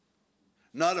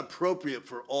 Not appropriate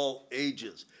for all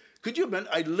ages. Could you imagine?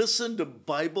 I listened to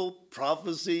Bible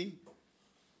prophecy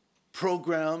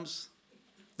programs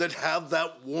that have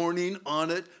that warning on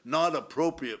it, not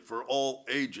appropriate for all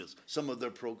ages. Some of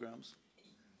their programs,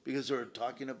 because they're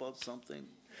talking about something.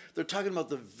 They're talking about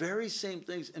the very same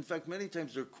things. In fact, many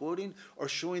times they're quoting or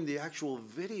showing the actual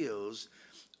videos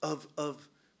of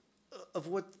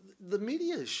what the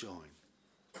media is showing.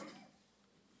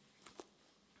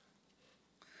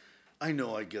 I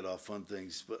know I get off on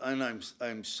things, but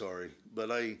I'm sorry,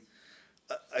 but I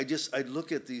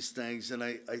look at these things and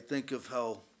I think of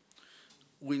how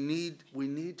we need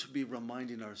to be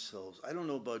reminding ourselves. I don't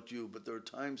know about you, but there are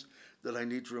times that I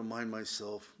need to remind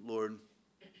myself, Lord,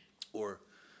 or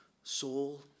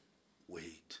soul,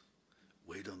 wait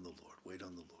on the Lord, wait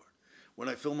on the Lord. When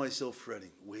I feel myself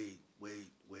fretting, wait,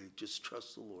 just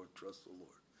trust the Lord,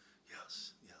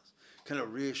 Yes. Kind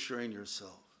of reassuring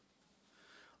yourself.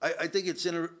 I think it's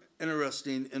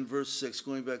interesting in verse 6,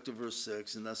 going back to verse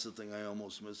 6, and that's the thing I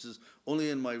almost missed, is only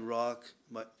in my rock,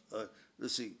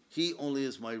 let's see, he only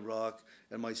is my rock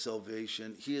and my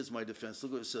salvation. He is my defense.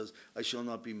 Look what it says, I shall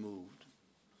not be moved.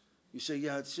 You say,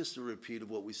 yeah, it's just a repeat of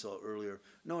what we saw earlier.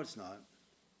 No, it's not.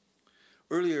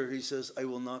 Earlier he says, I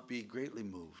will not be greatly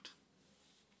moved.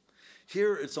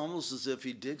 Here it's almost as if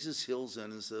he digs his heels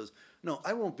in and says, no,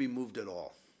 I won't be moved at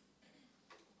all.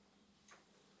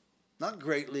 Not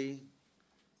greatly,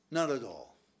 Not at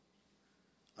all.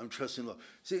 I'm trusting the Lord.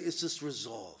 See, it's this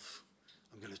resolve.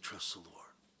 I'm going to trust the Lord.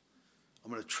 I'm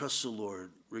going to trust the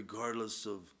Lord regardless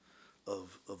of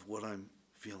what I'm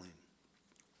feeling,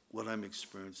 what I'm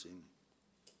experiencing.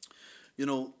 You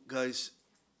know, guys,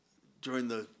 during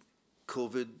the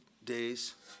COVID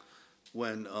days,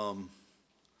 when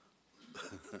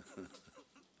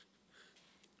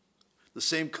the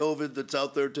same COVID that's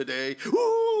out there today,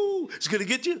 woo, it's going to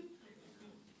get you.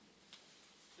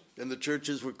 And the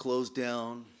churches were closed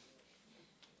down,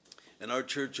 and our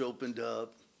church opened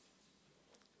up.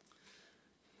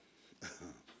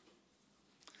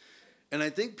 And I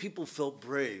think people felt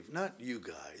brave, not you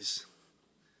guys,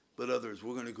 but others.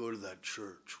 We're going to go to that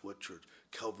church. What church?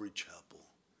 Calvary Chapel,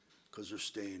 because they're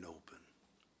staying open.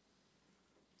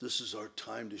 This is our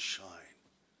time to shine.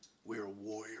 We are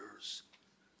warriors.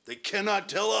 They cannot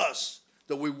tell us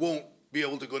that we won't be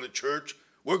able to go to church.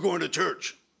 We're going to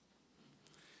church.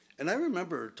 And I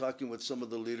remember talking with some of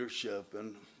the leadership,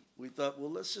 and we thought,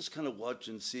 well, let's just kind of watch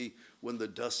and see when the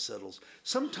dust settles.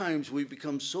 Sometimes we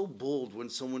become so bold when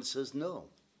someone says no.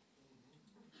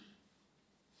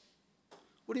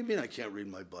 What do you mean I can't read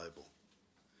my Bible?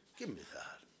 Give me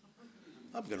that.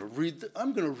 I'm going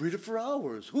to read it for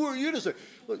hours. Who are you to say?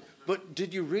 Look, but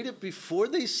did you read it before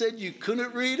they said you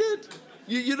couldn't read it?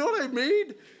 You know what I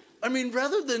mean? I mean,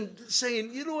 rather than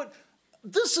saying, you know what?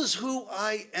 This is who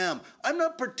I am. I'm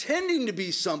not pretending to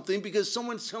be something because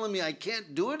someone's telling me I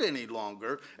can't do it any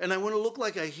longer and I want to look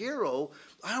like a hero.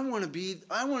 I want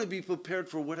to be prepared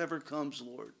for whatever comes,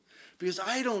 Lord, because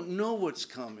I don't know what's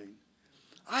coming.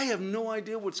 I have no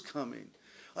idea what's coming.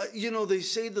 You know, they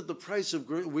say that the price of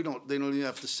they don't even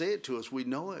have to say it to us. We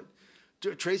know it.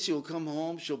 Tracy will come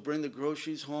home. She'll bring the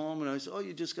groceries home. And I say, oh,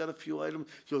 you just got a few items.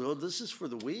 She goes, oh, this is for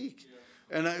the week. Yeah.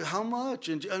 And how much?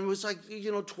 And it was like,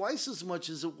 you know, twice as much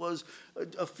as it was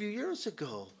a few years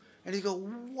ago. And you go,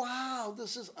 wow,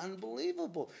 this is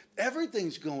unbelievable.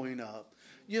 Everything's going up.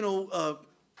 You know,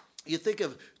 you think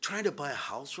of trying to buy a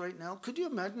house right now. Could you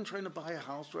imagine trying to buy a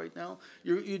house right now?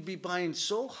 You'd be buying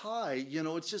so high. You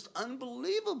know, it's just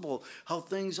unbelievable how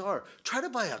things are. Try to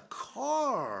buy a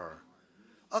car.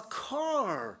 A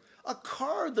car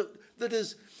that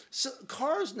is,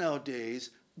 cars nowadays,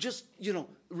 just, you know,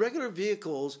 regular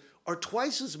vehicles are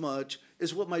twice as much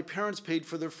as what my parents paid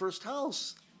for their first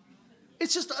house.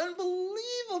 It's just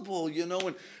unbelievable, you know,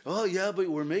 and, oh, yeah, but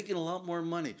we're making a lot more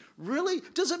money. Really?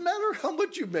 Does it matter how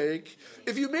much you make?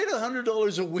 If you made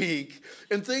 $100 a week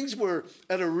and things were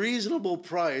at a reasonable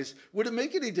price, would it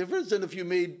make any difference than if you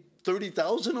made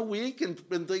 $30,000 a week and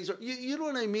things are, you know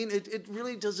what I mean? It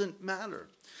really doesn't matter.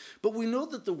 But we know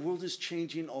that the world is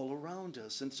changing all around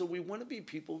us, and so we want to be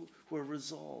people who are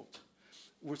resolved.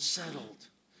 We're settled.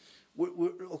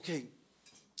 We're okay,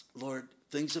 Lord,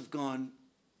 things have gone.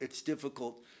 It's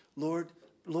difficult. Lord,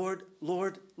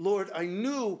 I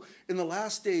knew in the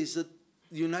last days that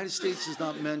the United States is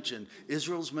not mentioned.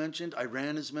 Israel's mentioned,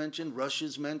 Iran is mentioned,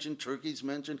 Russia's mentioned, Turkey's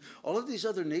mentioned. All of these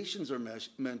other nations are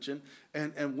mentioned,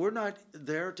 and we're not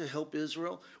there to help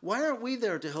Israel. Why aren't we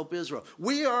there to help Israel?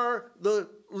 We are the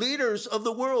leaders of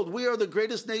the world. We are the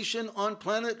greatest nation on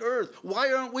planet Earth.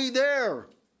 Why aren't we there?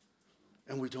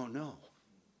 And we don't know.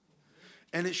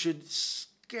 And it should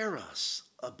scare us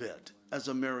a bit as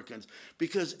Americans,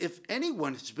 because if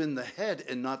anyone has been the head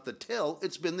and not the tail,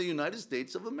 it's been the United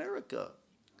States of America.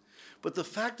 But the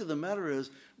fact of the matter is,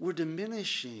 we're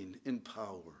diminishing in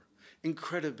power, in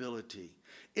credibility.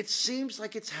 It seems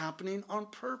like it's happening on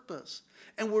purpose.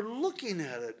 And we're looking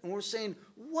at it and we're saying,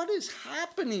 what is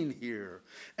happening here?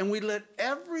 And we let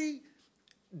every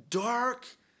dark,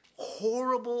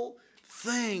 horrible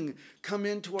thing come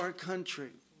into our country.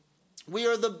 We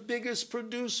are the biggest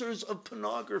producers of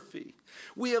pornography.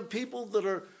 We have people that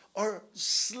are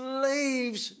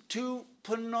slaves to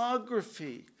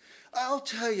pornography. I'll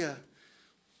tell you,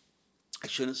 I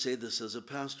shouldn't say this as a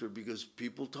pastor because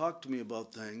people talk to me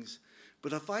about things,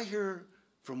 but if I hear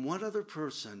from one other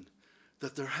person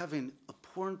that they're having a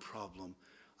porn problem,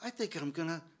 I think I'm going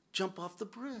to jump off the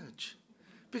bridge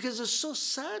because it's so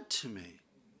sad to me.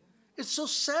 It's so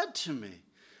sad to me.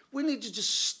 We need to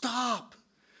just stop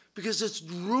because it's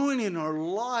ruining our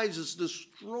lives. It's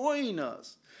destroying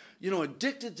us. You know,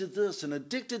 addicted to this and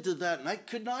addicted to that. And I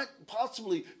could not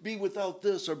possibly be without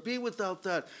this or be without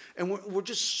that. And we're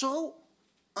just so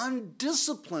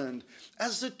undisciplined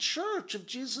as the church of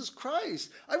Jesus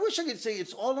Christ. I wish I could say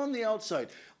it's all on the outside.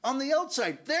 On the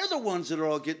outside, they're the ones that are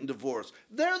all getting divorced.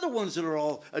 They're the ones that are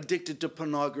all addicted to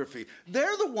pornography.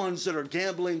 They're the ones that are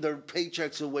gambling their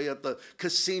paychecks away at the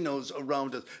casinos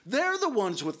around us. They're the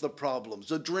ones with the problems,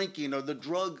 the drinking or the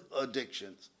drug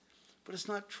addictions. But it's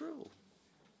not true.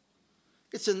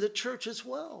 It's in the church as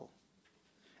well.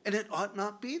 And it ought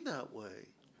not be that way.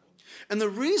 And the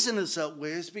reason it's that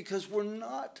way is because we're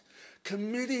not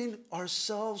committing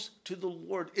ourselves to the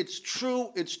Lord. It's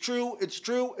true, it's true, it's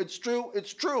true, it's true,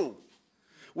 it's true.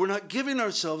 We're not giving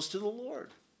ourselves to the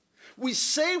Lord. We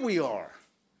say we are,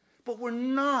 but we're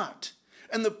not.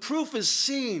 And the proof is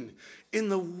seen in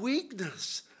the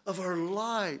weakness of our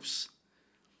lives.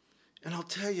 And I'll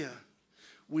tell you,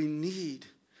 we need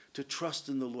to trust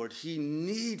in the Lord. He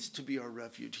needs to be our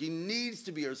refuge. He needs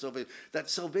to be our salvation. That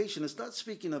salvation is not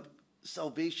speaking of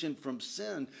salvation from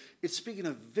sin. It's speaking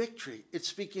of victory. It's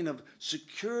speaking of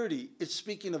security. It's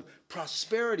speaking of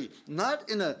prosperity. Not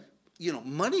in a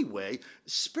money way,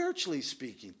 spiritually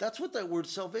speaking. That's what that word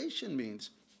salvation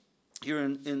means here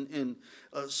in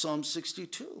Psalm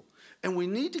 62. And we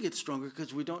need to get stronger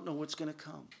because we don't know what's going to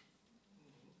come.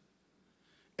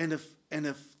 And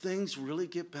if things really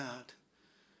get bad,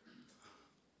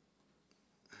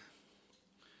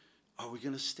 are we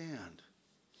going to stand?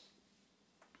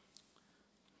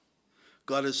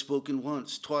 God has spoken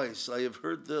once, twice. I have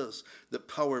heard this, that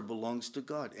power belongs to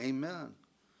God. Amen.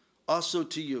 Also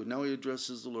to you, now he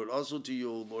addresses the Lord. Also to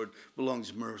you, O Lord,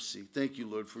 belongs mercy. Thank you,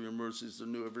 Lord, for your mercies are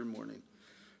new every morning.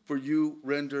 For you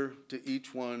render to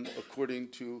each one according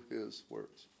to his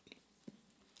words.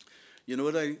 You know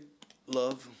what I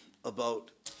love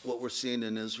about what we're seeing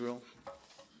in Israel?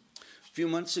 A few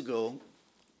months ago,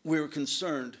 we were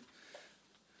concerned.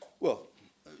 Well,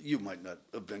 you might not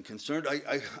have been concerned.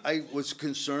 I was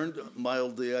concerned,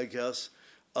 mildly, I guess,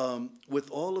 with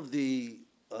all of the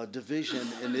division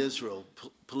in Israel,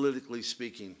 politically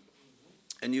speaking.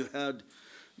 And you had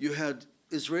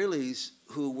Israelis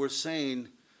who were saying,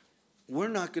 we're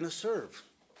not going to serve.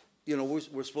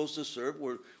 We're supposed to serve.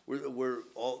 We're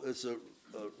all, it's a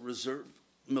reserve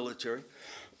military.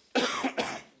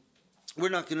 We're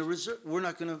not going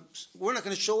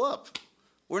to show up.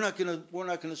 We're not going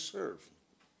to serve.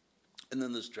 And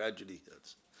then this tragedy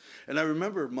hits. And I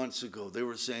remember months ago they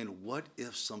were saying, what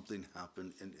if something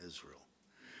happened in Israel?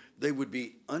 They would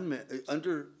be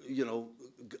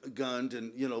gunned,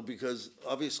 and because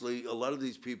obviously a lot of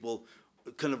these people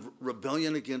kind of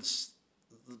rebellion against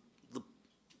the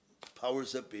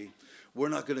powers that be. We're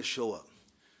not going to show up.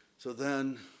 So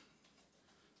then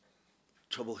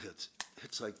trouble hits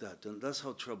like that. And that's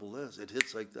how trouble is. It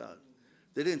hits like that.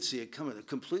 They didn't see it coming. They're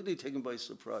completely taken by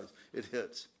surprise. It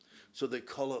hits. So they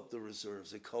call up the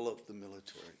reserves. They call up the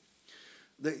military.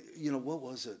 What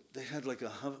was it? They had like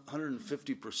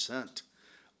 150%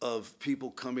 of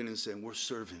people coming and saying, we're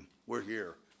serving. We're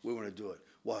here. We want to do it.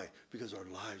 Why? Because our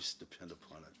lives depend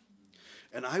upon it.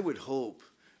 And I would hope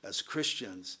as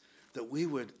Christians that we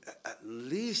would at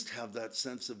least have that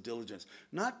sense of diligence,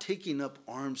 not taking up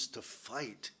arms to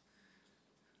fight,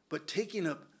 but taking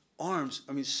up arms,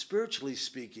 spiritually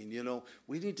speaking,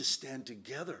 we need to stand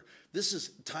together.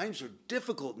 Times are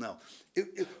difficult now.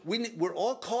 We're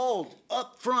all called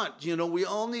up front, we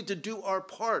all need to do our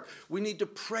part. We need to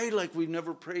pray like we've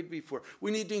never prayed before.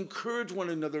 We need to encourage one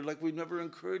another like we've never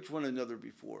encouraged one another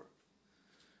before.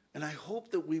 And I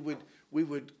hope that we would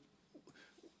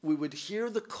hear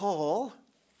the call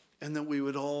and that we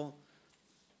would all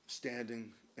stand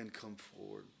and come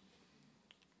forward.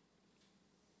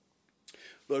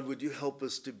 Lord, would you help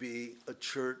us to be a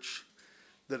church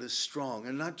that is strong,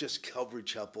 and not just Calvary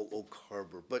Chapel, Oak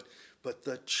Harbor, but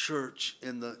the church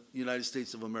in the United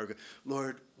States of America.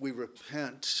 Lord, we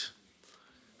repent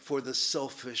for the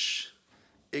selfish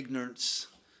ignorance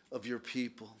of your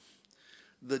people,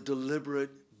 the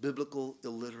deliberate biblical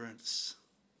illiterance.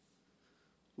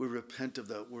 We repent of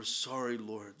that. We're sorry,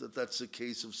 Lord, that that's the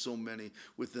case of so many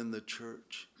within the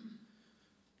church.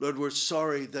 Lord, we're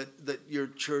sorry that your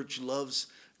church loves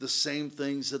the same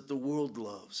things that the world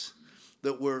loves,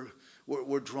 that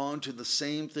we're drawn to the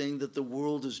same thing that the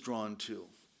world is drawn to.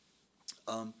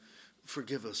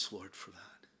 Forgive us, Lord, for that.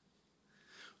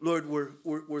 Lord,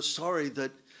 we're sorry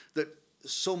that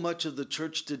so much of the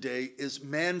church today is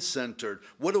man-centered.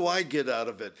 What do I get out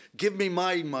of it? Give me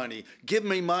my money. Give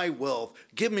me my wealth.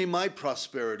 Give me my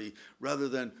prosperity, rather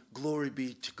than glory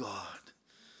be to God.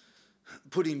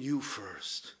 Putting you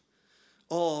first.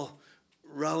 All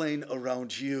rallying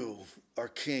around you, our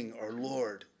King, our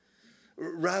Lord.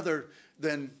 Rather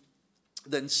than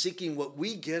seeking what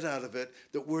we get out of it,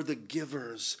 that we're the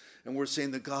givers, and we're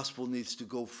saying the gospel needs to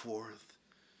go forth.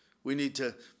 We need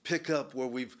to pick up where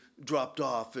we've dropped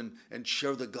off and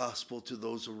share the gospel to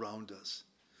those around us.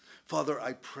 Father,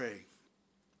 I pray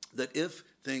that if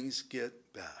things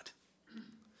get bad,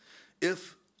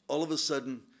 if all of a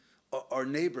sudden our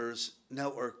neighbors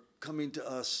now are coming to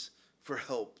us for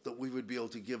help, that we would be able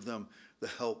to give them the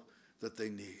help that they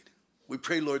need. We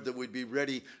pray, Lord, that we'd be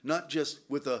ready, not just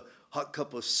with a hot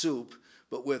cup of soup,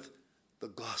 but with the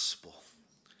gospel,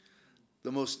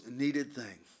 the most needed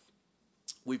thing.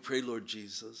 We pray, Lord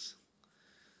Jesus,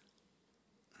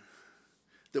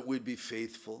 that we'd be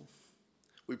faithful.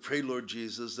 We pray, Lord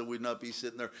Jesus, that we'd not be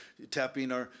sitting there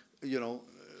tapping our,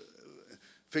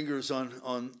 fingers on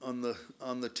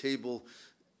the table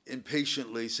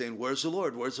impatiently saying, where's the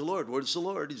Lord? Where's the Lord? Where's the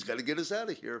Lord? He's got to get us out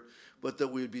of here. But that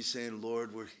we'd be saying,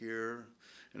 Lord, we're here.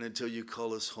 And until you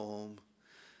call us home,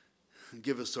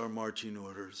 give us our marching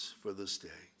orders for this day.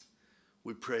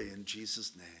 We pray in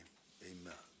Jesus' name.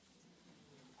 Amen.